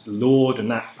worshipped as Lord, and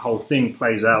that whole thing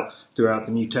plays out throughout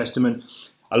the New Testament.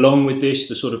 Along with this,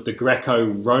 the sort of the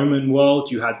Greco-Roman world,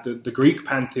 you had the Greek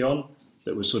pantheon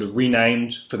that was sort of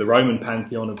renamed for the Roman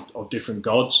pantheon of different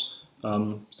gods.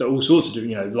 So all sorts of,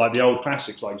 like the old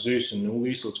classics like Zeus and all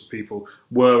these sorts of people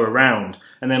were around.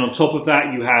 And then on top of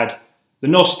that, you had the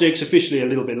Gnostics, officially a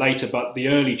little bit later, but the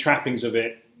early trappings of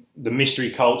it, the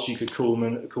mystery cults, you could call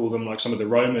them like some of the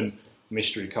Roman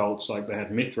mystery cults, like they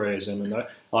had Mithraism. And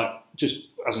just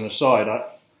as an aside,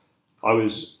 I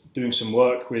was doing some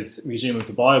work with Museum of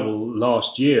the Bible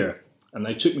last year, and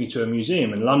they took me to a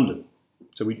museum in London.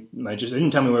 So they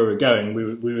didn't tell me where we were going.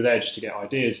 We were there just to get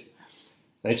ideas.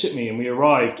 They took me, and we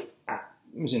arrived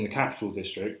it was in the capital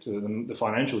district, the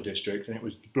financial district, and it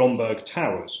was Blomberg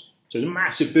Towers. So it's a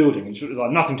massive building. It's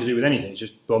like nothing to do with anything. It's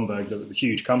just Blomberg, the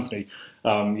huge company,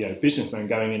 businessmen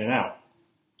going in and out.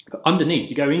 But underneath,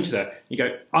 you go into that, you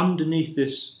go underneath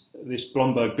this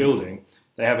Blomberg building,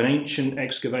 they have an ancient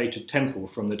excavated temple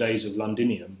from the days of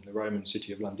Londinium, the Roman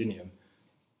city of Londinium,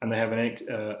 and they have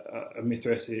a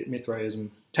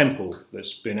Mithraism temple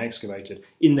that's been excavated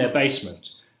in their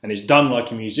basement. And it's done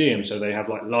like a museum, so they have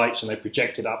like lights and they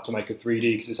project it up to make a 3D,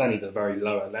 because it's only the very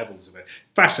lower levels of it.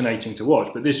 Fascinating to watch,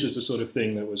 but this was the sort of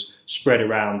thing that was spread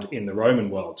around in the Roman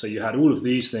world. So you had all of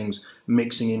these things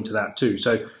mixing into that too.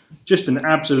 So just an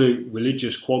absolute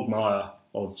religious quagmire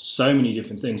of so many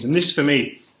different things. And this for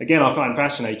me, again, I find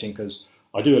fascinating because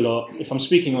I do a lot, if I'm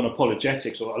speaking on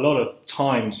apologetics, or a lot of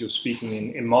times you're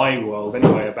speaking in my world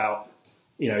anyway about,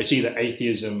 it's either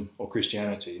atheism or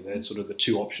Christianity. They're sort of the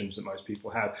two options that most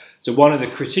people have. So one of the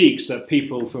critiques that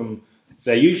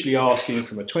they're usually asking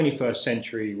from a 21st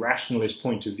century rationalist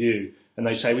point of view, and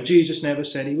they say, well, Jesus never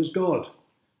said he was God.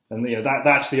 And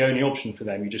that's the only option for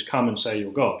them. You just come and say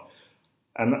you're God.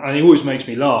 And it always makes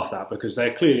me laugh that, because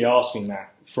they're clearly asking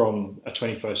that from a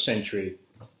 21st century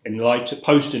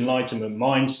post-Enlightenment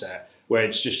mindset, where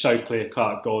it's just so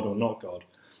clear-cut, God or not God.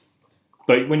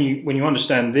 But when you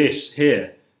understand this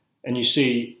here, and you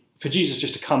see, for Jesus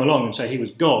just to come along and say he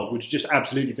was God would have just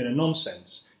absolutely been a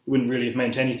nonsense. It wouldn't really have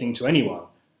meant anything to anyone.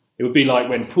 It would be like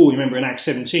when Paul, you remember in Acts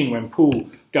 17, when Paul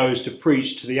goes to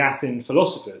preach to the Athenian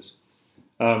philosophers.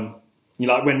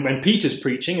 Like when Peter's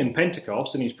preaching in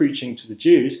Pentecost, and he's preaching to the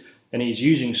Jews, and he's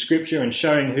using scripture and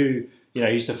showing who,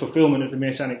 he's the fulfillment of the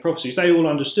Messianic prophecies, they all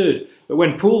understood. But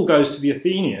when Paul goes to the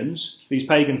Athenians, these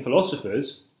pagan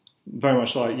philosophers, very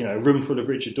much like, a room full of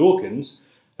Richard Dawkins,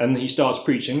 and he starts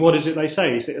preaching, what is it they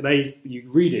say? You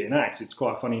read it in Acts, it's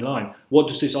quite a funny line. What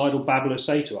does this idle babbler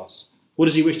say to us? What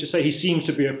does he wish to say? He seems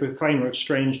to be a proclaimer of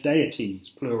strange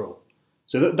deities, plural.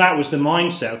 So that was the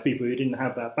mindset of people who didn't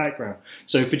have that background.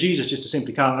 So for Jesus just to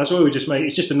simply come, that's why we just make,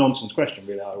 it's just a nonsense question,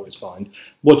 really, I always find.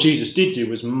 What Jesus did do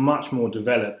was much more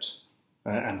developed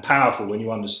and powerful when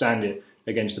you understand it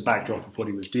against the backdrop of what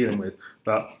he was dealing with.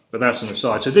 But that's an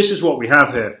aside. So this is what we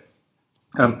have here.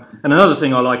 And another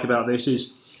thing I like about this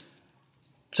is,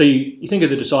 so you think of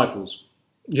the disciples.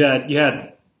 You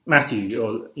had Matthew,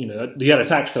 or you had a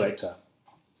tax collector,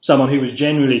 someone who was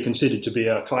generally considered to be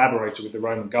a collaborator with the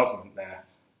Roman government there.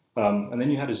 And then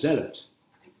you had a zealot,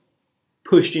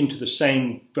 pushed into the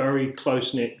same very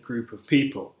close-knit group of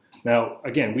people. Now,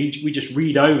 again, we just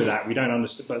read over that, we don't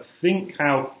understand, but think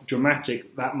how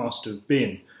dramatic that must have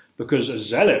been, because a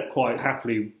zealot quite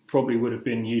happily probably would have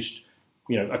been used,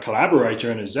 a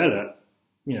collaborator and a zealot,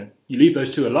 you leave those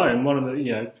two alone, one of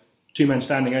the, two men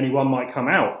standing, only one might come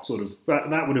out, sort of.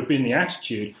 That would have been the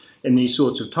attitude in these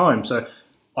sorts of times. So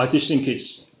I just think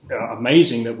it's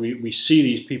amazing that we see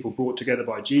these people brought together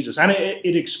by Jesus. And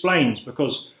it explains,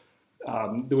 because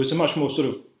there was a much more sort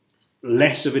of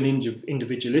less of an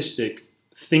individualistic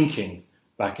thinking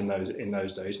back in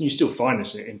those days. And you still find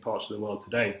this in parts of the world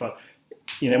today. But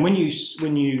when you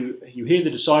hear the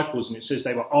disciples and it says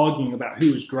they were arguing about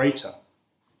who was greater,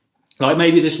 like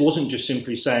maybe this wasn't just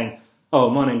simply saying, oh,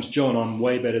 my name's John, I'm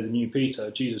way better than you,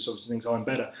 Peter. Jesus obviously thinks I'm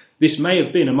better. This may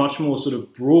have been a much more sort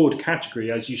of broad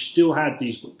category, as you still had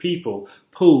these people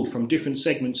pulled from different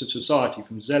segments of society,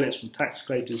 from zealots, from tax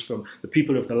collectors, from the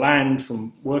people of the land,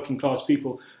 from working class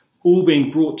people, all being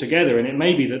brought together. And it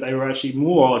may be that they were actually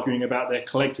more arguing about their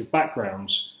collective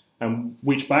backgrounds and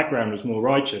which background was more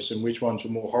righteous and which ones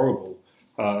were more horrible.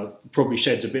 Probably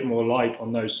sheds a bit more light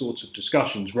on those sorts of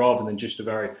discussions, rather than just a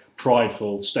very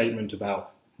prideful statement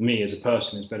about me as a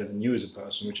person is better than you as a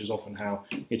person, which is often how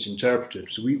it's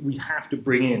interpreted. So we have to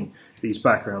bring in these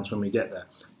backgrounds when we get there.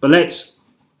 But let's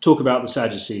talk about the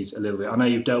Sadducees a little bit. I know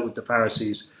you've dealt with the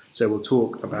Pharisees, so we'll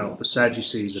talk about the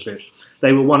Sadducees a bit.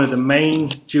 They were one of the main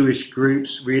Jewish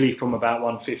groups, really from about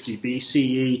 150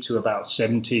 BCE to about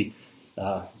 70,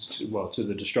 to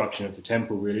the destruction of the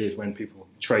temple, really, is when people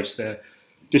trace their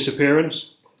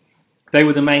disappearance. They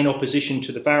were the main opposition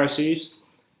to the Pharisees.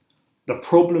 The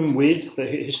problem with that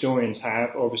historians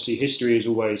have, obviously history is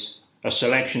always a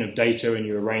selection of data and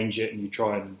you arrange it and you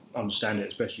try and understand it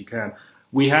as best you can.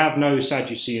 We have no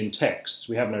Sadducean texts.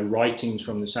 We have no writings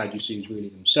from the Sadducees really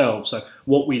themselves. So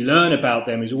what we learn about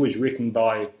them is always written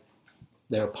by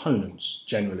their opponents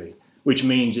generally, which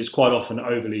means it's quite often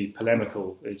overly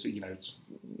polemical. It's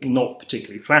not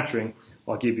particularly flattering.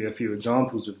 I'll give you a few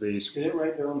examples of these. Did it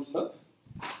write their own stuff?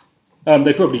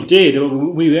 They probably did.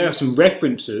 We have some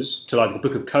references to like the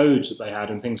Book of Codes that they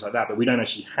had and things like that, but we don't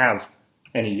actually have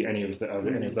any of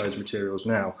those materials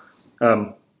now.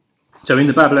 So in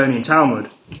the Babylonian Talmud,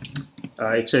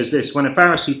 it says this: when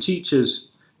Pharisee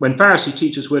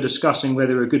teachers were discussing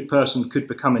whether a good person could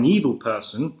become an evil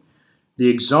person, the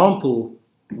example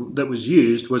that was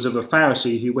used was of a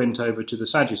Pharisee who went over to the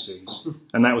Sadducees,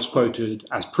 and that was quoted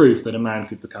as proof that a man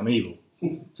could become evil.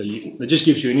 So it just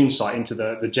gives you an insight into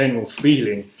the general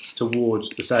feeling towards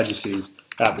the Sadducees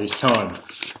at this time.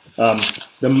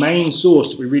 The main source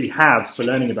that we really have for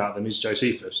learning about them is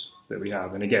Josephus, that we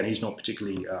have. And again, he's not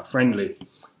particularly friendly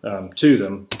to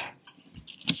them.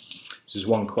 This is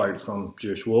one quote from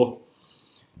Jewish War.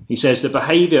 He says, the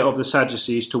behaviour of the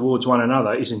Sadducees towards one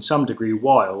another is in some degree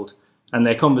wild, and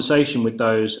their conversation with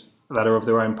those that are of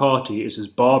their own party is as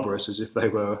barbarous as if they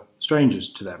were strangers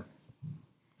to them.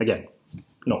 Again,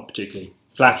 not particularly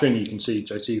flattering. You can see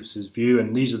Josephus' view,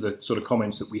 and these are the sort of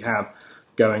comments that we have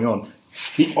going on.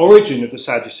 The origin of the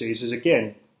Sadducees is,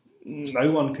 again, no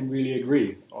one can really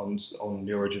agree on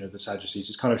the origin of the Sadducees.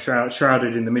 It's kind of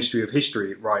shrouded in the mystery of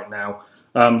history right now,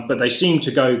 but they seem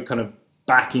to go kind of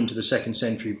back into the 2nd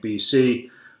century BC.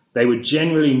 They were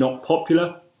generally not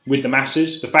popular with the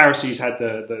masses. The Pharisees had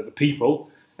the people,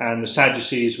 and the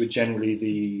Sadducees were generally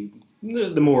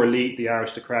the more elite, the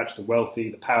aristocrats, the wealthy,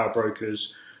 the power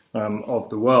brokers of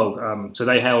the world. So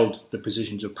they held the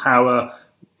positions of power.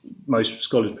 Most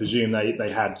scholars presume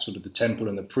they had sort of the temple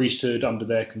and the priesthood under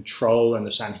their control, and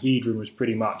the Sanhedrin was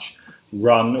pretty much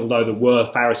run. Although there were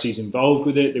Pharisees involved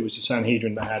with it, there was the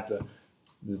Sanhedrin that had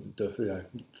the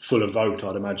fuller vote,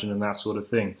 I'd imagine, and that sort of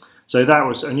thing. So that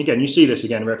was, and again, you see this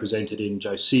again represented in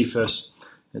Josephus.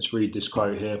 Let's read this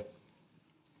quote here.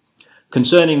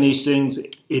 Concerning these things,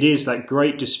 it is that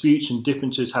great disputes and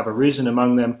differences have arisen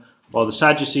among them, while the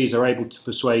Sadducees are able to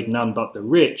persuade none but the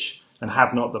rich, and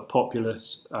have not the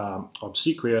populace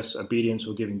obsequious obedience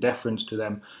or giving deference to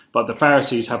them, but the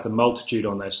Pharisees have the multitude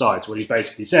on their side. So what he's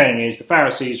basically saying is the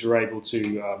Pharisees were able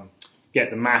to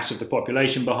get the mass of the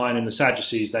population behind, and the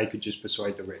Sadducees, they could just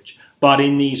persuade the rich. But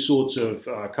in these sorts of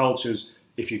cultures,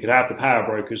 if you could have the power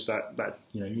brokers, that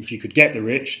if you could get the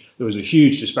rich, there was a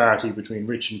huge disparity between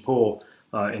rich and poor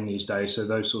in these days. So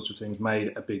those sorts of things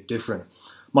made a big difference.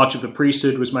 Much of the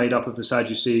priesthood was made up of the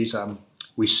Sadducees.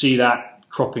 We see that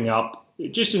cropping up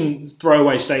just in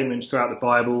throwaway statements throughout the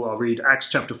Bible. I'll read Acts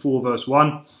chapter 4, verse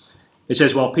 1. It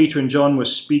says, while Peter and John were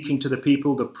speaking to the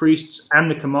people, the priests and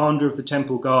the commander of the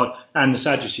temple guard and the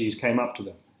Sadducees came up to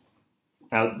them.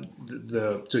 Now,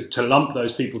 to lump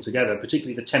those people together,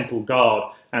 particularly the temple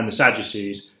guard and the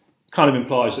Sadducees, kind of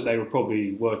implies that they were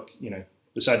probably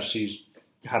the Sadducees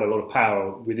had a lot of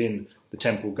power within the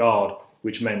temple guard,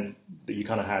 which meant that you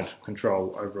kind of had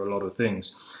control over a lot of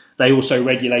things. They also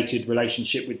regulated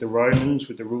relationship with the Romans,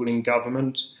 with the ruling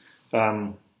government,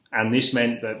 and this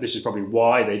meant that this is probably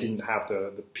why they didn't have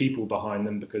the people behind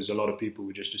them, because a lot of people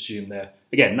would just assume they're,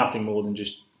 again, nothing more than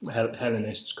just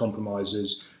Hellenists,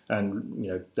 compromisers,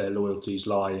 and their loyalties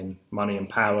lie in money and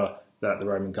power that the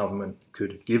Roman government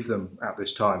could give them at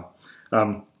this time.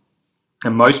 And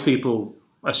most people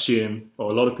assume,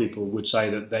 or a lot of people would say,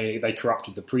 that they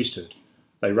corrupted the priesthood.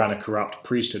 They ran a corrupt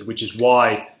priesthood, which is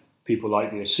why people like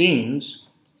the Essenes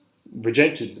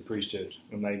rejected the priesthood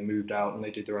and they moved out and they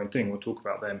did their own thing. We'll talk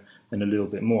about them in a little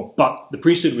bit more. But the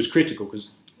priesthood was critical because,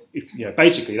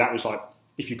 basically that was like,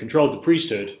 if you controlled the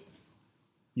priesthood,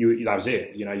 that was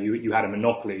it. You had a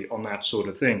monopoly on that sort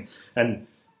of thing, and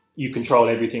you control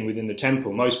everything within the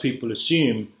temple. Most people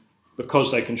assume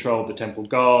because they controlled the temple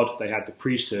guard, they had the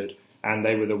priesthood, and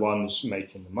they were the ones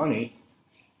making the money.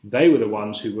 They were the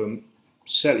ones who were.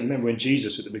 Remember when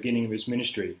Jesus at the beginning of his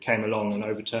ministry came along and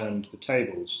overturned the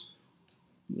tables?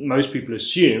 Most people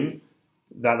assume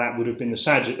that would have been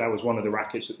that was one of the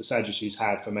rackets that the Sadducees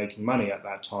had for making money at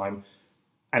that time,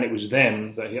 and it was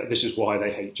them this is why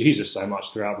they hate Jesus so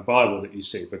much throughout the Bible that you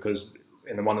see, because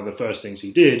one of the first things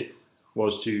he did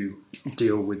was to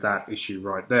deal with that issue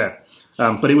right there.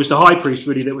 But it was the high priest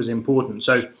really that was important.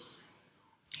 So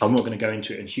I'm not going to go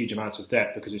into it in huge amounts of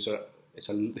depth because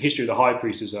the history of the high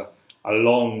priest is a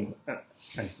long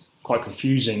and quite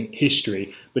confusing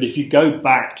history. But if you go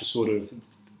back to sort of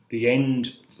the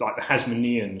end, like the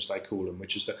Hasmoneans, they call them,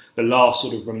 which is the last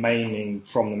sort of remaining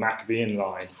from the Maccabean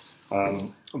line,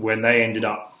 when they ended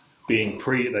up being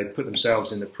they put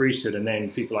themselves in the priesthood, and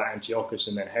then people like Antiochus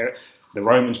and then the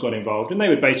Romans got involved, and they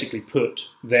would basically put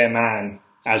their man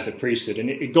as the priesthood. And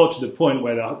it got to the point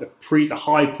where the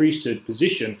high priesthood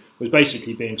position was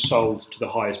basically being sold to the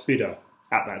highest bidder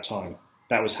at that time.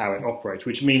 That was how it operates,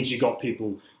 which means you got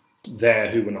people there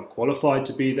who were not qualified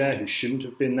to be there, who shouldn't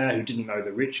have been there, who didn't know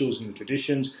the rituals and the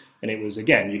traditions. And it was,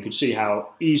 again, you could see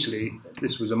how easily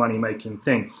this was a money-making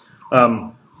thing.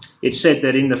 It said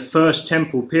that in the first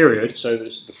temple period, so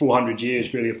the 400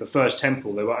 years really of the first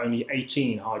temple, there were only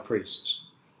 18 high priests,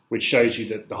 which shows you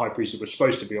that the high priesthood was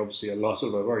supposed to be obviously a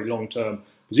very long-term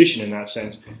position in that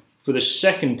sense. For the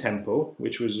second temple,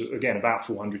 which was, again, about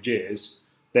 400 years,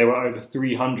 there were over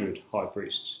 300 high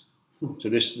priests. So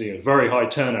this very high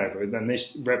turnover, and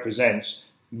this represents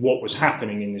what was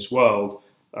happening in this world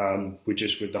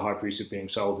with the high priesthood being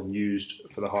sold and used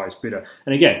for the highest bidder.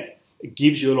 And again, it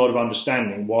gives you a lot of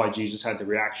understanding why Jesus had the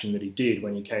reaction that he did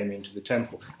when he came into the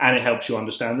temple. And it helps you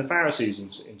understand the Pharisees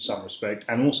in some respect,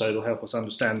 and also it'll help us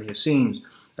understand the Essenes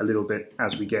a little bit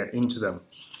as we get into them.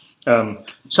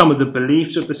 Some of the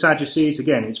beliefs of the Sadducees,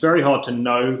 again, it's very hard to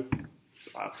know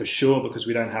for sure because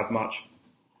we don't have much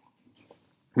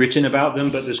written about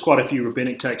them, but there's quite a few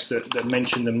rabbinic texts that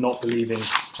mention them not believing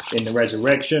in the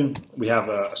resurrection. We have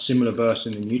a similar verse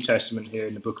in the New Testament here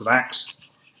in the book of Acts,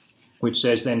 which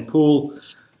says, then Paul,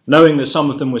 knowing that some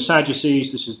of them were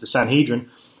Sadducees, this is the Sanhedrin,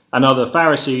 and other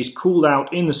Pharisees, called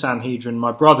out in the Sanhedrin,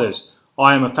 my brothers,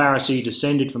 I am a Pharisee,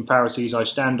 descended from Pharisees, I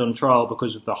stand on trial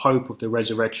because of the hope of the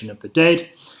resurrection of the dead.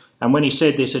 And when he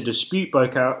said this, a dispute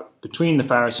broke out between the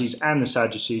Pharisees and the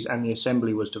Sadducees, and the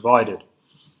assembly was divided.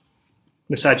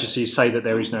 The Sadducees say that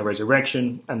there is no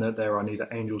resurrection and that there are neither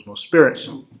angels nor spirits,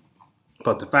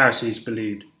 but the Pharisees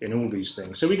believed in all these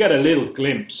things. So we get a little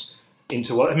glimpse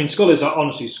into what, I mean,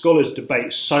 scholars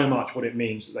debate so much what it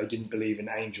means that they didn't believe in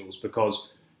angels, because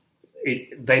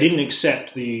they didn't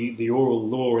accept the oral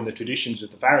law and the traditions of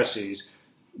the Pharisees.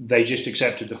 They just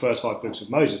accepted the first 5 books of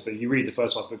Moses. But you read the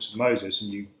first 5 books of Moses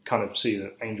and you kind of see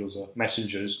that angels or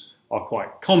messengers are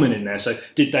quite common in there. So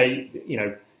did they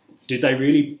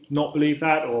really not believe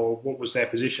that, or what was their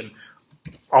position?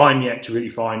 I'm yet to really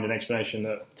find an explanation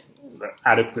that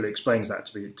adequately explains that,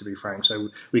 to be frank. So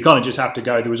we kind of just have to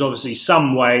go. There was obviously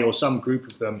some way or some group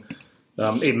of them.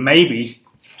 It may be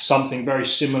something very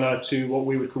similar to what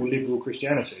we would call liberal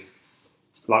Christianity.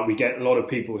 Like, we get a lot of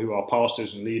people who are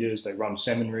pastors and leaders. They run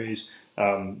seminaries.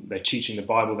 They're teaching the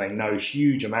Bible. They know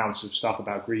huge amounts of stuff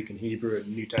about Greek and Hebrew and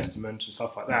New Testament and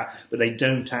stuff like that. But they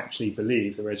don't actually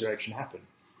believe the resurrection happened.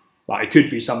 Like, it could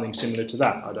be something similar to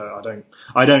that.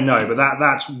 I don't know. But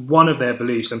that's one of their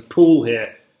beliefs. And Paul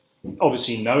here,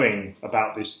 obviously knowing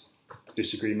about this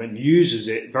disagreement, uses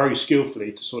it very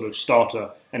skillfully to sort of start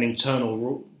an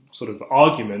internal sort of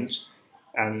argument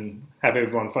and have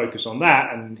everyone focus on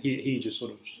that, and he just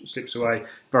sort of slips away.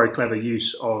 Very clever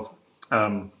use of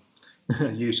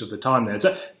the time there.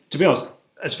 So, to be honest,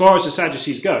 as far as the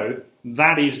Sadducees go,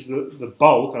 that is the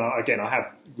bulk, and again, I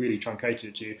have really truncated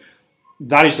it to you,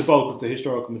 that is the bulk of the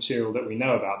historical material that we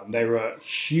know about them. They were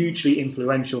hugely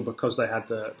influential because they had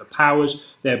the powers,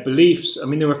 their beliefs. I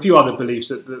mean, there were a few other beliefs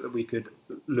that we could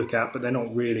look at, but they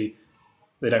don't really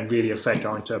affect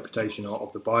our interpretation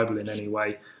of the Bible in any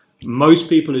way. Most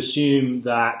people assume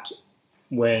that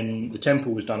when the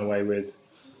temple was done away with,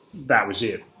 that was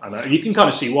it. And you can kind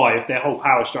of see why. If their whole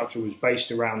power structure was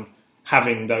based around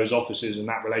having those offices and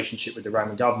that relationship with the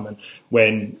Roman government,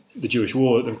 when the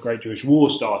Great Jewish War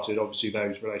started, obviously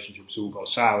those relationships all got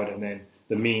soured, and then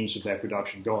the means of their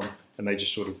production gone, and they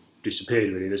just sort of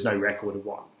disappeared, really. There's no record of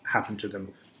what happened to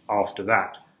them after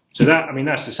that. So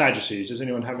that's the Sadducees. Does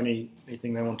anyone have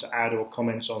anything they want to add or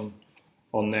comments on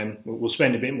them? We'll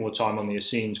spend a bit more time on the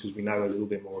Essenes because we know a little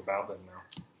bit more about them now.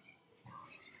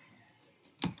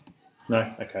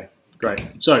 No? Okay, great.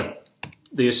 So,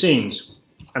 the Essenes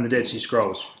and the Dead Sea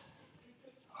Scrolls.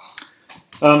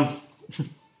 There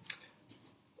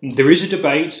is a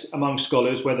debate among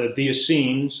scholars whether the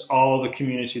Essenes are the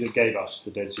community that gave us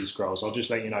the Dead Sea Scrolls. I'll just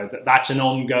let you know that that's an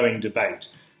ongoing debate.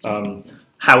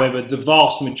 However, the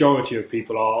vast majority of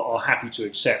people are happy to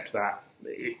accept that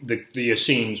the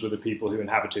Essenes were the people who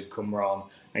inhabited Qumran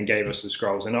and gave us the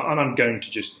scrolls. And I'm going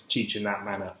to just teach in that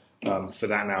manner for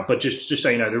that now. But just so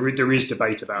you know, there is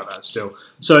debate about that still.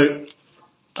 So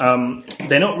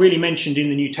they're not really mentioned in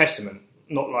the New Testament,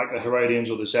 not like the Herodians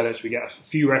or the Zealots. We get a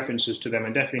few references to them,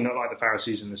 and definitely not like the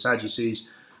Pharisees and the Sadducees.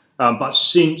 But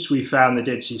since we found the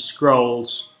Dead Sea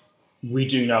Scrolls, we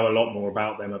do know a lot more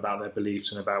about them, about their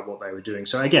beliefs and about what they were doing.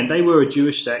 So again, they were a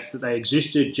Jewish sect, that they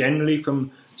existed generally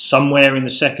from somewhere in the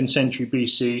 2nd century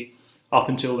BC up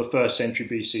until the 1st century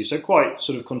BC. So quite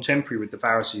sort of contemporary with the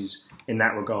Pharisees in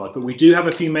that regard. But we do have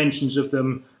a few mentions of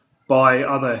them by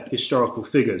other historical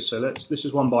figures. So this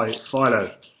is one by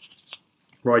Philo,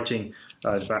 writing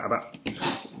about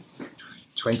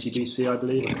 20 BC, I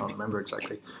believe. I can't remember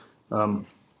exactly.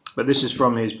 But this is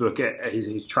from his book,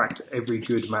 his tract, Every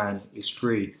Good Man is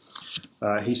Free.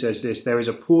 He says this: there is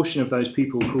a portion of those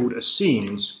people called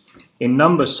Essenes, in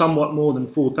number somewhat more than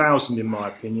 4,000 in my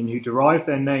opinion, who derive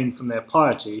their name from their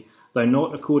piety, though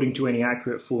not according to any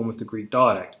accurate form of the Greek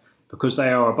dialect, because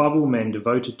they are above all men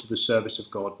devoted to the service of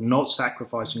God, not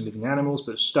sacrificing living animals,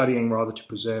 but studying rather to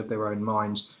preserve their own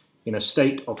minds in a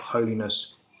state of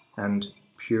holiness and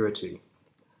purity.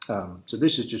 So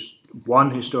this is just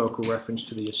one historical reference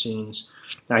to the Essenes.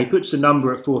 Now he puts the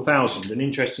number at 4,000, and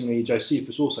interestingly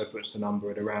Josephus also puts the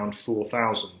number at around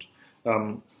 4,000.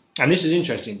 And this is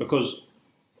interesting because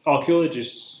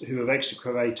archaeologists who have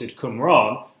excavated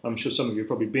Qumran, I'm sure some of you have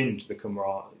probably been to the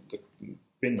Qumran,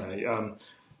 been there,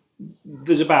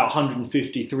 there's about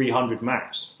 150, 300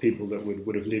 max people that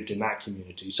would have lived in that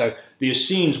community. So the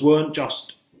Essenes weren't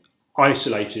just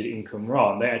isolated in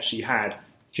Qumran, they actually had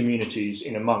communities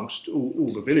in amongst all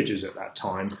the villages at that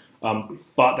time,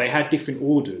 but they had different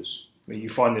orders. I mean, you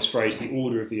find this phrase, the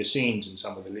order of the Essenes, in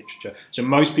some of the literature. So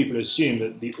most people assume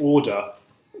that the order,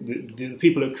 the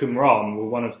people at Qumran were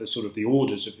one of the sort of the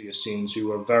orders of the Essenes who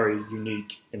were very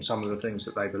unique in some of the things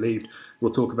that they believed.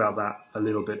 We'll talk about that a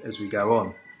little bit as we go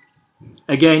on.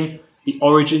 Again, the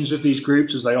origins of these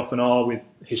groups, as they often are with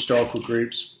historical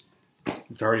groups,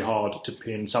 very hard to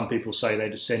pin. Some people say they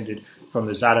descended from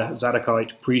the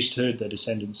Zadokite priesthood, they're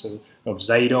descendants of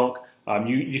Zadok.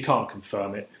 You can't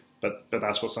confirm it, but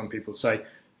that's what some people say.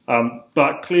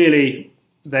 But clearly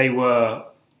they were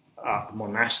a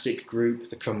monastic group.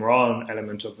 The Qumran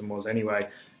element of them was anyway.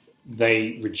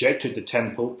 They rejected the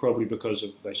temple, probably because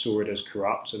they saw it as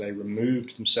corrupt, so they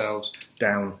removed themselves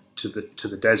down to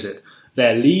the desert.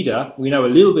 Their leader, we know a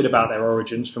little bit about their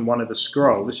origins from one of the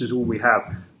scrolls. This is all we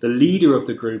have. The leader of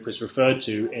the group is referred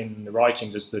to in the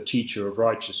writings as the teacher of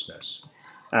righteousness.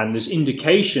 And there's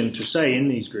indication to say in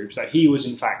these groups that he was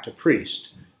in fact a priest.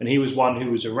 And he was one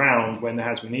who was around when the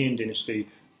Hasmonean dynasty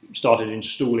started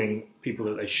installing people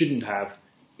that they shouldn't have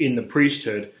in the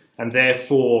priesthood. And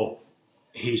therefore,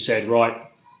 he said, right,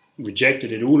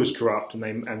 rejected it all as corrupt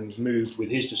and moved with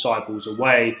his disciples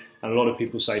away. And a lot of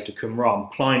people say to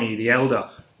Qumran. Pliny the Elder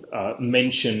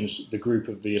mentions the group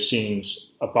of the Essenes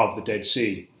above the Dead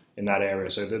Sea in that area.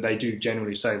 So that they do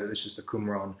generally say that this is the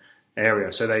Qumran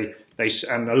area. So they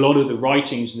and a lot of the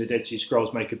writings in the Dead Sea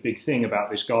Scrolls make a big thing about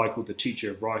this guy called the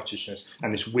Teacher of Righteousness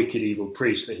and this wicked evil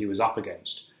priest that he was up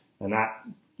against. And that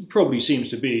probably seems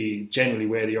to be generally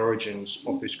where the origins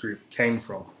of this group came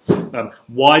from.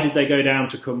 Why did they go down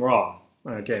to Qumran?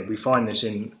 Again, we find this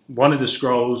in one of the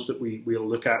scrolls that we'll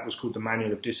look at was called the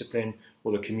Manual of Discipline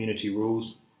or the Community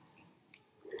Rules.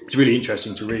 It's really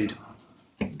interesting to read,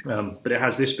 but it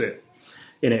has this bit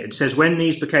in it. It says, when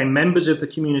these became members of the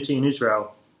community in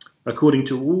Israel, according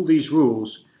to all these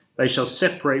rules, they shall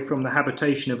separate from the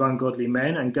habitation of ungodly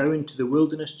men and go into the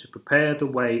wilderness to prepare the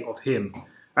way of him.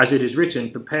 As it is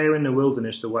written, prepare in the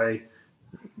wilderness the way,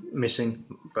 missing,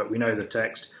 but we know the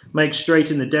text, make straight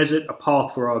in the desert a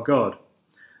path for our God.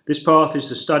 This path is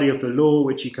the study of the law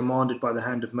which he commanded by the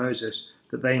hand of Moses,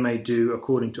 that they may do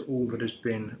according to all that has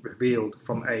been revealed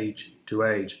from age to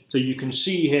age. So you can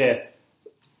see here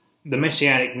the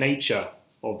messianic nature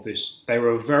of this. They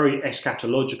were a very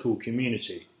eschatological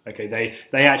community. Okay,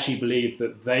 they actually believed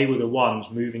that they were the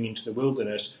ones moving into the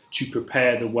wilderness to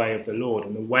prepare the way of the Lord.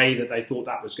 And the way that they thought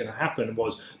that was going to happen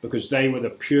was because they were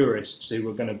the purists who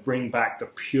were going to bring back the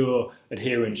pure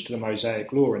adherence to the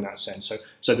Mosaic law in that sense.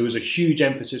 So there was a huge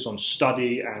emphasis on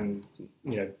study and,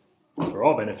 for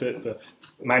our benefit, for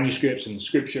manuscripts and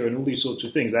scripture and all these sorts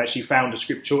of things. They actually found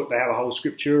they have a whole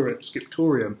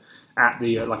scriptorium at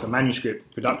the like a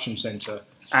manuscript production centre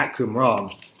at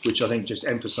Qumran, which I think just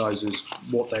emphasises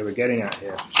what they were getting at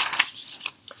here.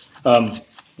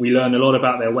 We learn a lot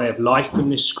about their way of life from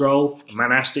this scroll, a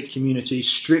monastic community,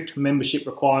 strict membership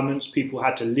requirements. People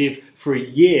had to live for a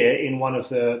year in one of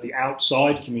the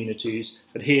outside communities,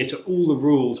 adhere to all the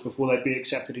rules before they'd be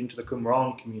accepted into the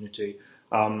Qumran community.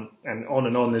 And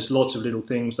on. There's lots of little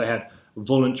things. They had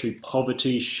voluntary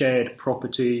poverty, shared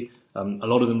property. A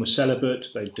lot of them were celibate.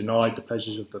 They denied the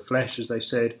pleasures of the flesh, as they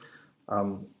said.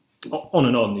 On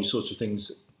and on, these sorts of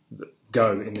things that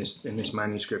go in this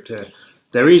manuscript here.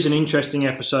 There is an interesting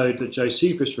episode that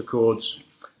Josephus records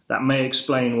that may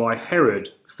explain why Herod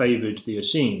favoured the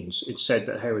Essenes. It's said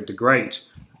that Herod the Great,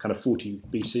 kind of 40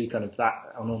 BC, kind of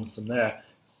that on from there.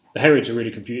 The Herods are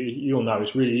really confused. You'll know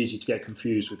it's really easy to get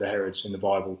confused with the Herods in the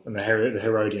Bible and the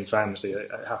Herodian family.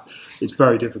 It's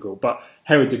very difficult. But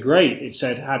Herod the Great, it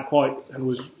said,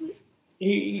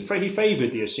 he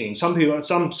favoured the Essenes.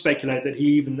 Some speculate that he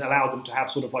even allowed them to have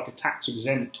sort of like a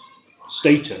tax-exempt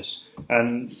status.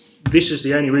 And this is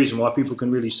the only reason why people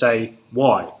can really say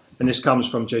why. And this comes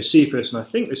from Josephus, and I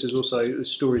think this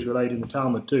story is related in the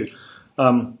Talmud too.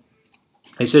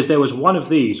 He says there was one of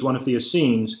the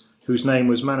Essenes, whose name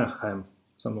was Menachem.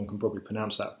 Someone can probably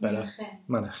pronounce that better.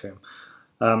 Menachem.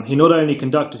 He not only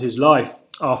conducted his life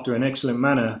after an excellent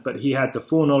manner, but he had the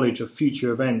foreknowledge of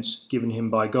future events given him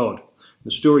by God.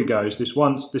 The story goes, this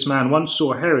man once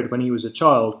saw Herod when he was a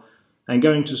child, and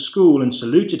going to school and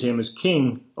saluted him as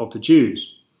king of the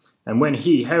Jews. And when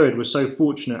Herod, was so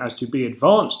fortunate as to be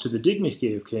advanced to the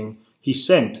dignity of king, he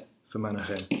sent for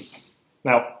Menachem.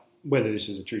 Now, whether this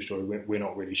is a true story, we're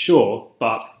not really sure,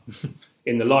 but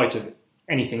in the light of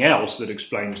anything else that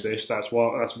explains this, that's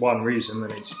one reason,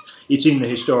 and it's in the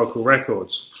historical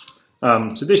records.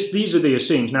 So these are the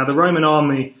Essenes. Now, the Roman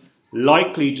army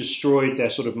likely destroyed their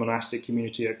sort of monastic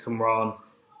community at Qumran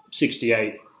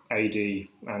 68 AD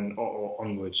and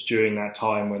onwards, during that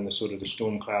time when the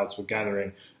storm clouds were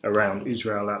gathering around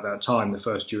Israel at that time, the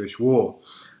First Jewish War.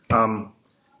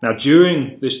 Now,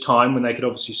 during this time, when they could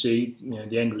obviously see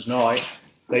the end was nigh,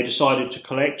 they decided to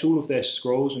collect all of their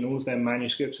scrolls and all of their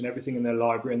manuscripts and everything in their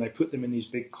library, and they put them in these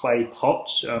big clay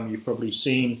pots. You've probably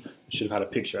seen, I should have had a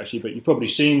picture actually, but you've probably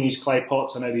seen these clay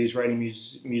pots. I know the Israeli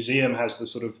Museum has the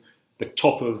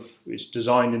top of, it's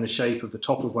designed in the shape of the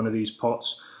top of one of these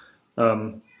pots.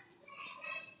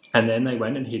 And then they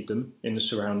went and hid them in the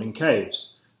surrounding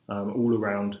caves, all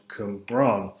around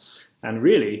Qumran. And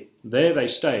really, there they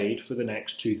stayed for the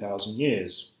next 2,000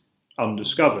 years,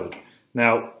 undiscovered.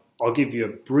 Now, I'll give you a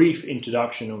brief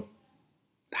introduction of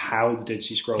how the Dead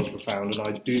Sea Scrolls were found, and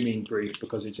I do mean brief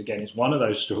because it's one of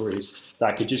those stories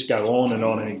that could just go on,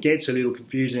 and it gets a little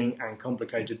confusing and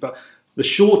complicated. But the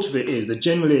short of it is, the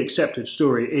generally accepted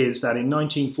story is that in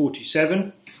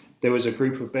 1947, there was a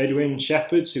group of Bedouin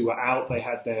shepherds who were out. They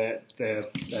had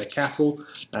their cattle,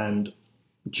 and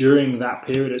during that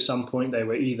period, at some point, they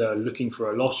were either looking for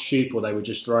a lost sheep or they were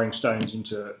just throwing stones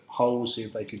into holes, see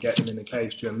if they could get them in the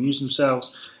caves to amuse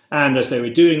themselves. And as they were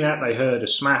doing that, they heard a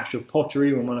smash of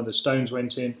pottery when one of the stones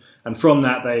went in. And from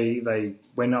that, they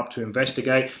went up to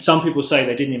investigate. Some people say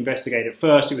they didn't investigate at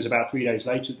first. It was about 3 days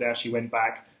later that they actually went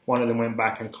back. One of them went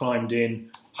back and climbed in,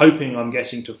 hoping, I'm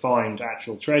guessing, to find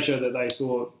actual treasure that they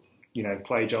thought,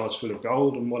 clay jars full of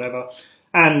gold and whatever.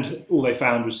 And all they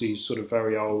found was these sort of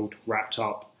very old, wrapped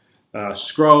up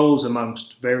scrolls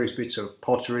amongst various bits of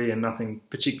pottery and nothing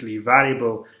particularly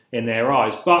valuable in their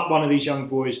eyes. But one of these young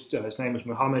boys, his name was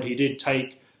Muhammad, he did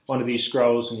take one of these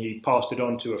scrolls and he passed it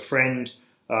on to a friend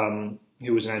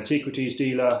who was an antiquities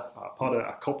dealer, part of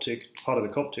the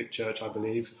Coptic church, I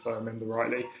believe, if I remember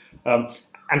rightly.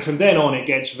 And from then on, it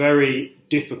gets very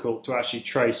difficult to actually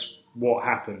trace what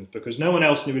happened because no one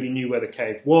else really knew where the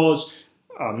cave was.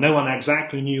 No one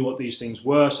exactly knew what these things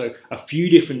were, so a few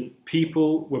different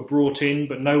people were brought in,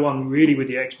 but no one really with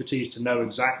the expertise to know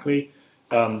exactly.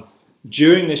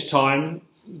 During this time,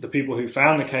 the people who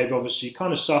found the cave obviously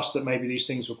kind of sussed that maybe these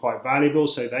things were quite valuable,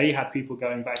 so they had people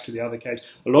going back to the other caves.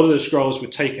 A lot of the scrolls were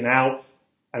taken out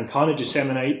and kind of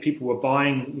disseminated. People were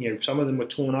buying, some of them were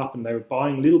torn up and they were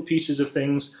buying little pieces of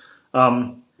things.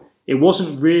 It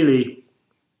wasn't really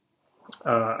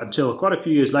until quite a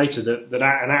few years later that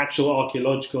an actual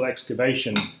archaeological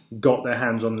excavation got their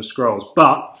hands on the scrolls.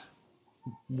 But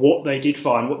what they did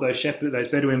find, what those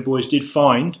Bedouin boys did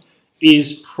find,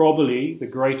 is probably the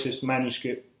greatest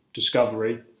manuscript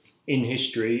discovery in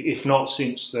history, if not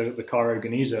since the Cairo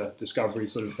Geniza discovery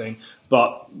sort of thing.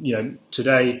 But,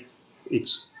 today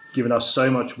it's given us so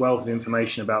much wealth of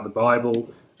information about the Bible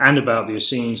and about the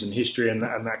Essenes and history and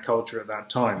that culture at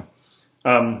that time.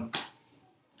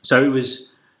 So it was,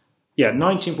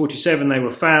 1947 they were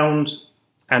found.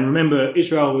 And remember,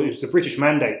 Israel, it was the British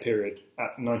Mandate period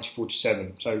at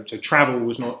 1947. So travel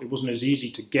it wasn't as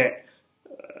easy to get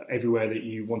everywhere that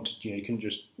you wanted. You couldn't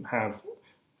just have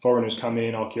foreigners come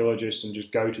in, archaeologists, and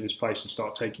just go to this place and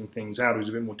start taking things out. It was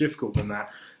a bit more difficult than that.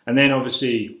 And then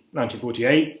obviously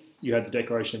 1948, you had the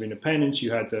Declaration of Independence,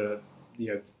 you had the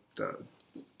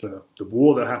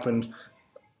war that happened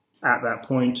at that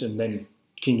point, and then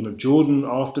Kingdom of Jordan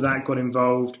after that got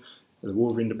involved, the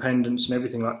War of Independence and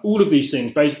everything like. All of these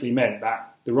things basically meant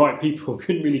that the right people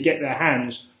couldn't really get their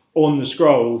hands on the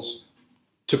scrolls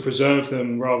to preserve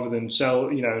them rather than sell,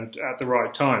 at the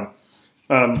right time.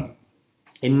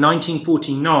 In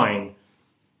 1949,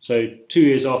 so 2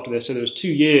 years after this, so there was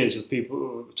 2 years of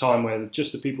time where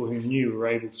just the people who knew were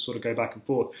able to sort of go back and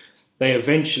forth. They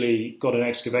eventually got an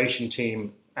excavation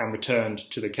team and returned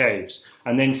to the caves.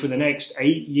 And then for the next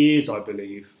 8 years, I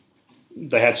believe,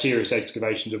 they had serious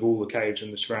excavations of all the caves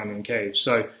and the surrounding caves.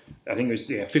 So I think it was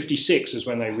 56 is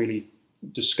when they really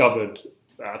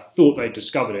thought they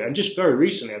discovered it. And just very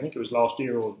recently, I think it was last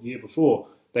year or the year before,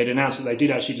 they'd announced that they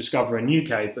did actually discover a new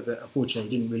cave, but that unfortunately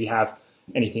didn't really have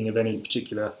anything of any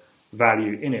particular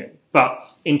value in it. But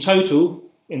in total,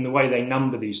 in the way they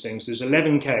number these things, there's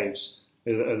 11 caves,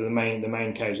 the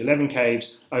main caves, 11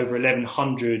 caves, over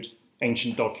 1,100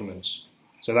 ancient documents.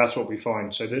 So that's what we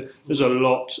find. So there's a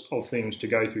lot of things to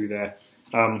go through there.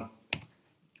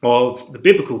 Of the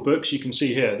biblical books, you can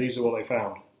see here, these are what they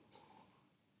found.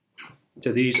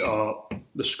 So these are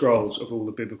the scrolls of all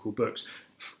the biblical books.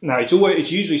 Now, it's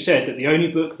usually said that the only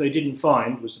book they didn't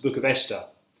find was the book of Esther.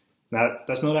 Now,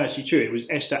 that's not actually true. It was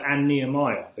Esther and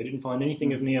Nehemiah. They didn't find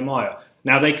anything of Nehemiah.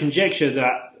 Now, they conjecture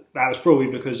that was probably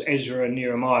because Ezra and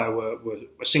Nehemiah were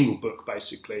a single book,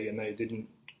 basically, and they didn't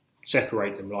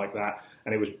separate them like that,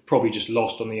 and it was probably just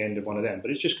lost on the end of one of them.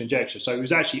 But it's just conjecture. So it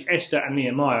was actually Esther and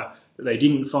Nehemiah that they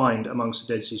didn't find amongst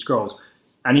the Dead Sea Scrolls.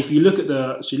 And if you look at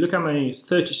how many,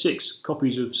 36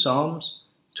 copies of Psalms,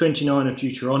 29 of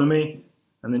Deuteronomy,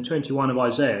 and then 21 of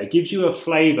Isaiah. It gives you a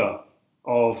flavour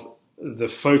of the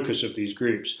focus of these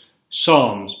groups.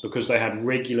 Psalms, because they had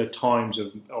regular times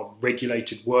of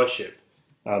regulated worship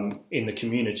in the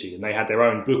community, and they had their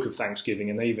own book of thanksgiving,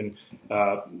 and they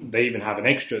even have an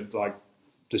extra, like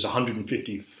there's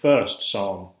 151st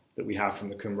Psalm that we have from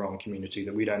the Qumran community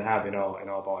that we don't have in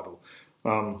our Bible.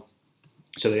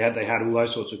 So they had all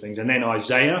those sorts of things. And then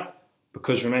Isaiah,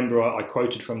 because remember I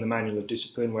quoted from the Manual of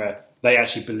Discipline where they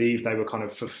actually believed they were kind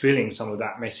of fulfilling some of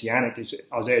that messianic.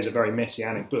 Isaiah is a very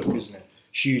messianic book, isn't it?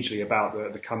 Hugely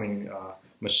about the coming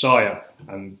Messiah,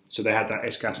 and so they had that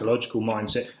eschatological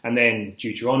mindset. And then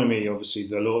Deuteronomy, obviously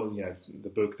the law, the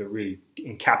book that really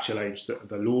encapsulates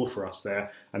the law for us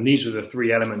there. And these were the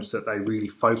three elements that they really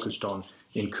focused on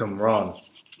in Qumran.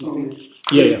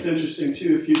 It's interesting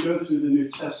too. If you go through the New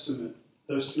Testament,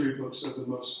 those three books are the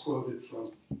most quoted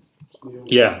from.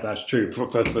 Yeah, that's true for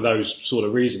those sort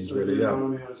of reasons, so really.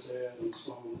 Deuteronomy, Isaiah, and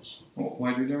Psalms.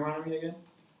 Why Deuteronomy again?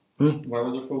 Why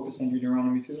was there focus on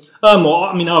Deuteronomy too? Well,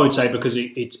 I mean, I would say because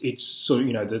it's sort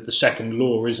of the second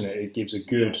law, isn't it? It gives a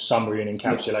good summary and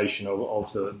encapsulation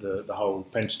of the whole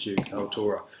Pentateuch, the whole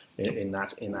Torah, in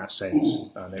that sense.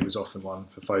 And it was often one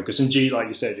for focus. And like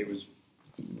you said, it was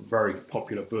a very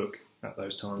popular book at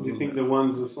those times. Do you think the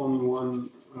ones with only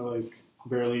one are like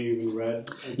barely even read?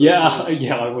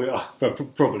 I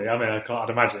would, probably. I mean, I'd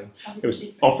imagine it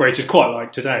was operated quite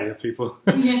like today. If people,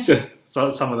 so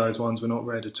some of those ones were not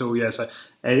read at all. Yeah, so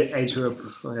I'm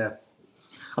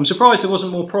surprised there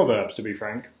wasn't more Proverbs. To be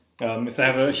frank, if they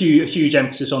have a huge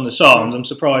emphasis on the Psalms, I'm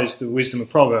surprised the wisdom of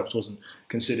Proverbs wasn't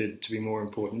considered to be more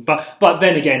important. But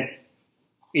then again,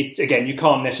 you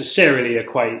can't necessarily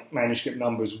equate manuscript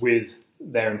numbers with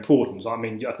their importance. I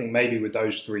mean, I think maybe with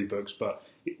those three books, but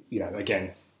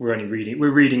again, we're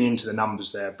reading into the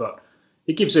numbers there, but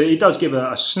it does give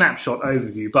a snapshot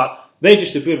overview. But they're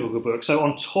just a biblical book. So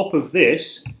on top of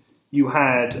this, you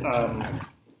had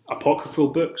apocryphal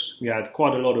books. We had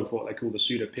quite a lot of what they call the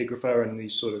pseudepigrapha and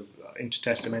these sort of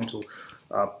intertestamental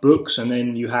books, and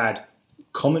then you had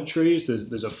commentaries.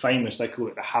 There's a famous, they call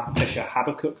it the Pesher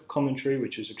Habakkuk commentary,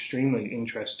 which is extremely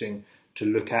interesting to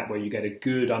look at, where you get a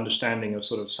good understanding of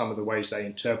sort of some of the ways they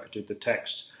interpreted the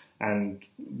text and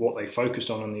what they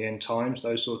focused on the end times,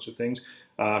 those sorts of things.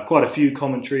 Quite a few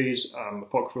commentaries,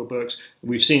 apocryphal books.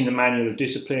 We've seen the Manual of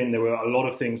Discipline. There were a lot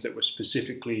of things that were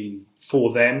specifically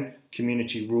for them,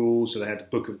 community rules. So they had the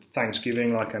Book of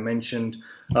Thanksgiving, like I mentioned.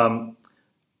 I'll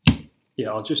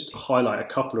just highlight a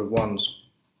couple of ones.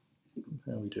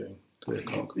 How are we doing? 3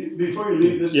 o'clock. Before you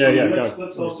leave this,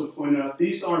 let's also point out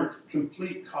these aren't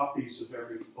complete copies of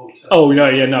every Old Testament. Oh no,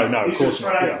 of these course are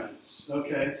fragments. Not.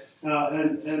 Okay,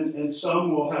 and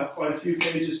some will have quite a few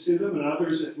pages to them, and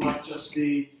others it might just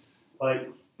be like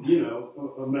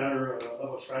a matter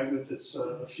of a fragment that's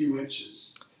a few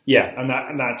inches. Yeah, and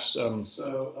that's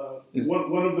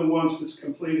one of the ones that's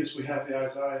complete is we have the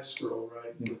Isaiah scroll,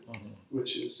 right?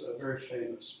 Which is very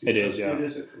famous. It is, yeah.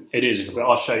 It is. But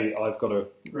I'll show you. I've got a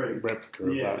replica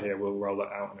of that here. We'll roll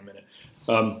that out in a minute.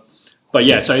 But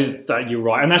yeah, so that you're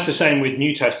right, and that's the same with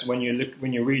New Testament.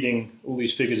 When you're reading all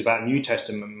these figures about New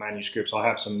Testament manuscripts, I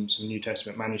have some New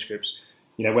Testament manuscripts.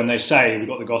 When they say we've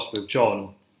got the Gospel of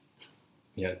John,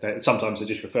 sometimes they're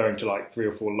just referring to like 3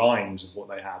 or 4 lines of what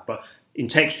they have, but in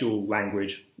textual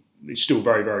language, it's still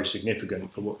very, very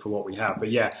significant for what we have. But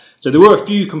yeah, so there were a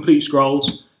few complete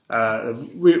scrolls,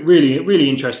 really, really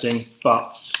interesting.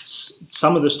 But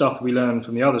some of the stuff we learned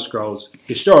from the other scrolls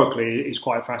historically is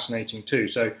quite fascinating too.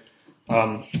 So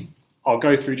I'll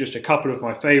go through just a couple of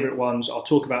my favourite ones. I'll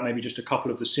talk about maybe just a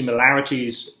couple of the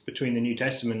similarities between the New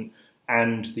Testament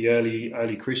and the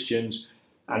early Christians,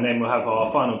 and then we'll have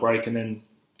our final break, and then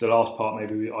the last part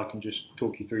maybe I can just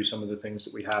talk you through some of the things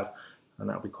that we have, and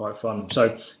that'll be quite fun.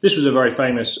 So this was a very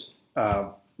famous,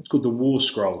 it's called the War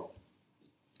Scroll,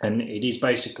 and it is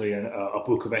basically a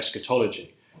book of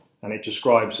eschatology, and it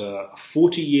describes a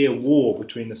 40-year war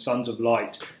between the sons of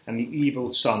light and the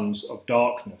evil sons of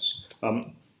darkness.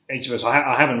 Each of us,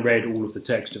 I haven't read all of the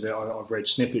text of it. I've read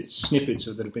snippets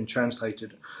of that have been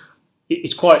translated.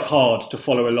 It's quite hard to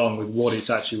follow along with what it's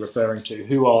actually referring to.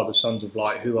 Who are the sons of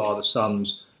light? Who are the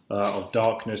sons of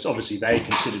darkness? Obviously, they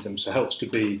considered themselves to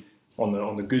be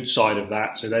on the good side of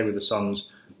that, so they were the sons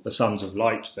of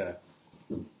light there.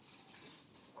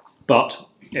 But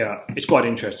yeah, it's quite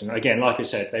interesting. Again, like I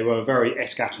said, they were a very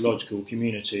eschatological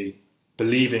community,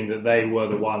 believing that they were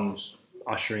the ones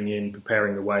ushering in,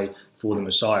 preparing the way for the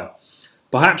Messiah.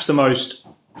 Perhaps the most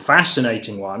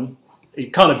fascinating one,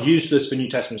 it's kind of useless for New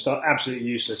Testament stuff, absolutely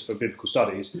useless for biblical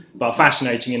studies, but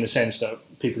fascinating in the sense that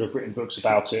people have written books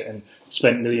about it and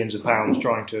spent millions of pounds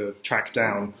trying to track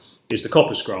down, is the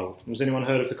Copper Scroll. Has anyone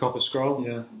heard of the Copper Scroll?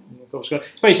 Yeah. Copper Scroll.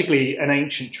 It's basically an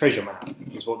ancient treasure map,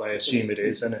 is what they assume it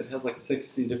is. And it has like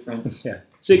 60 different...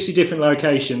 60 different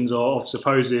locations of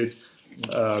supposed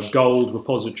gold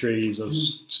repositories of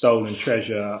stolen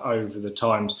treasure over the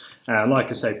times. And like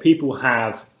I say, people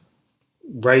have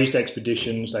raised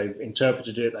expeditions, they've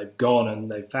interpreted it, they've gone, and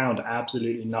they've found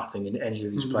absolutely nothing in any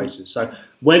of these places. So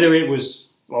whether it was,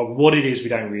 well, what it is, we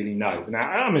don't really know. Now,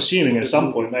 I'm assuming at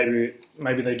some point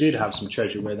maybe they did have some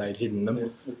treasure where they'd hidden them.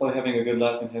 They're probably having a good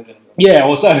laugh in heaven. Yeah,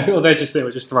 or they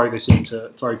would just throw this in to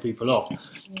throw people off.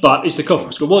 But it's the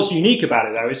Coptic Scroll. What's unique about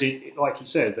it, though, is it, like you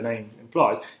said, the name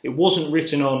implies, it wasn't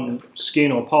written on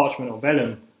skin or parchment or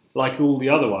vellum like all the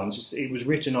other ones. It was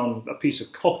written on a piece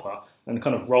of copper and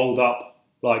kind of rolled up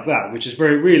like that, which is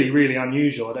really, really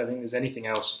unusual. I don't think there's anything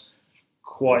else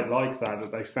quite like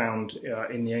that they found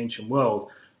in the ancient world.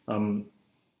 And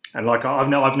like I've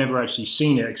never actually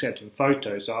seen it except in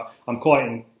photos. So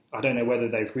I don't know whether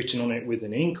they've written on it with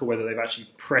an ink or whether they've actually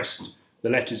pressed the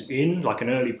letters in, like an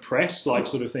early press, like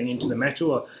sort of thing, into the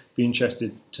metal. I'd be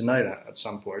interested to know that at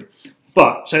some point.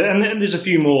 But so, and there's a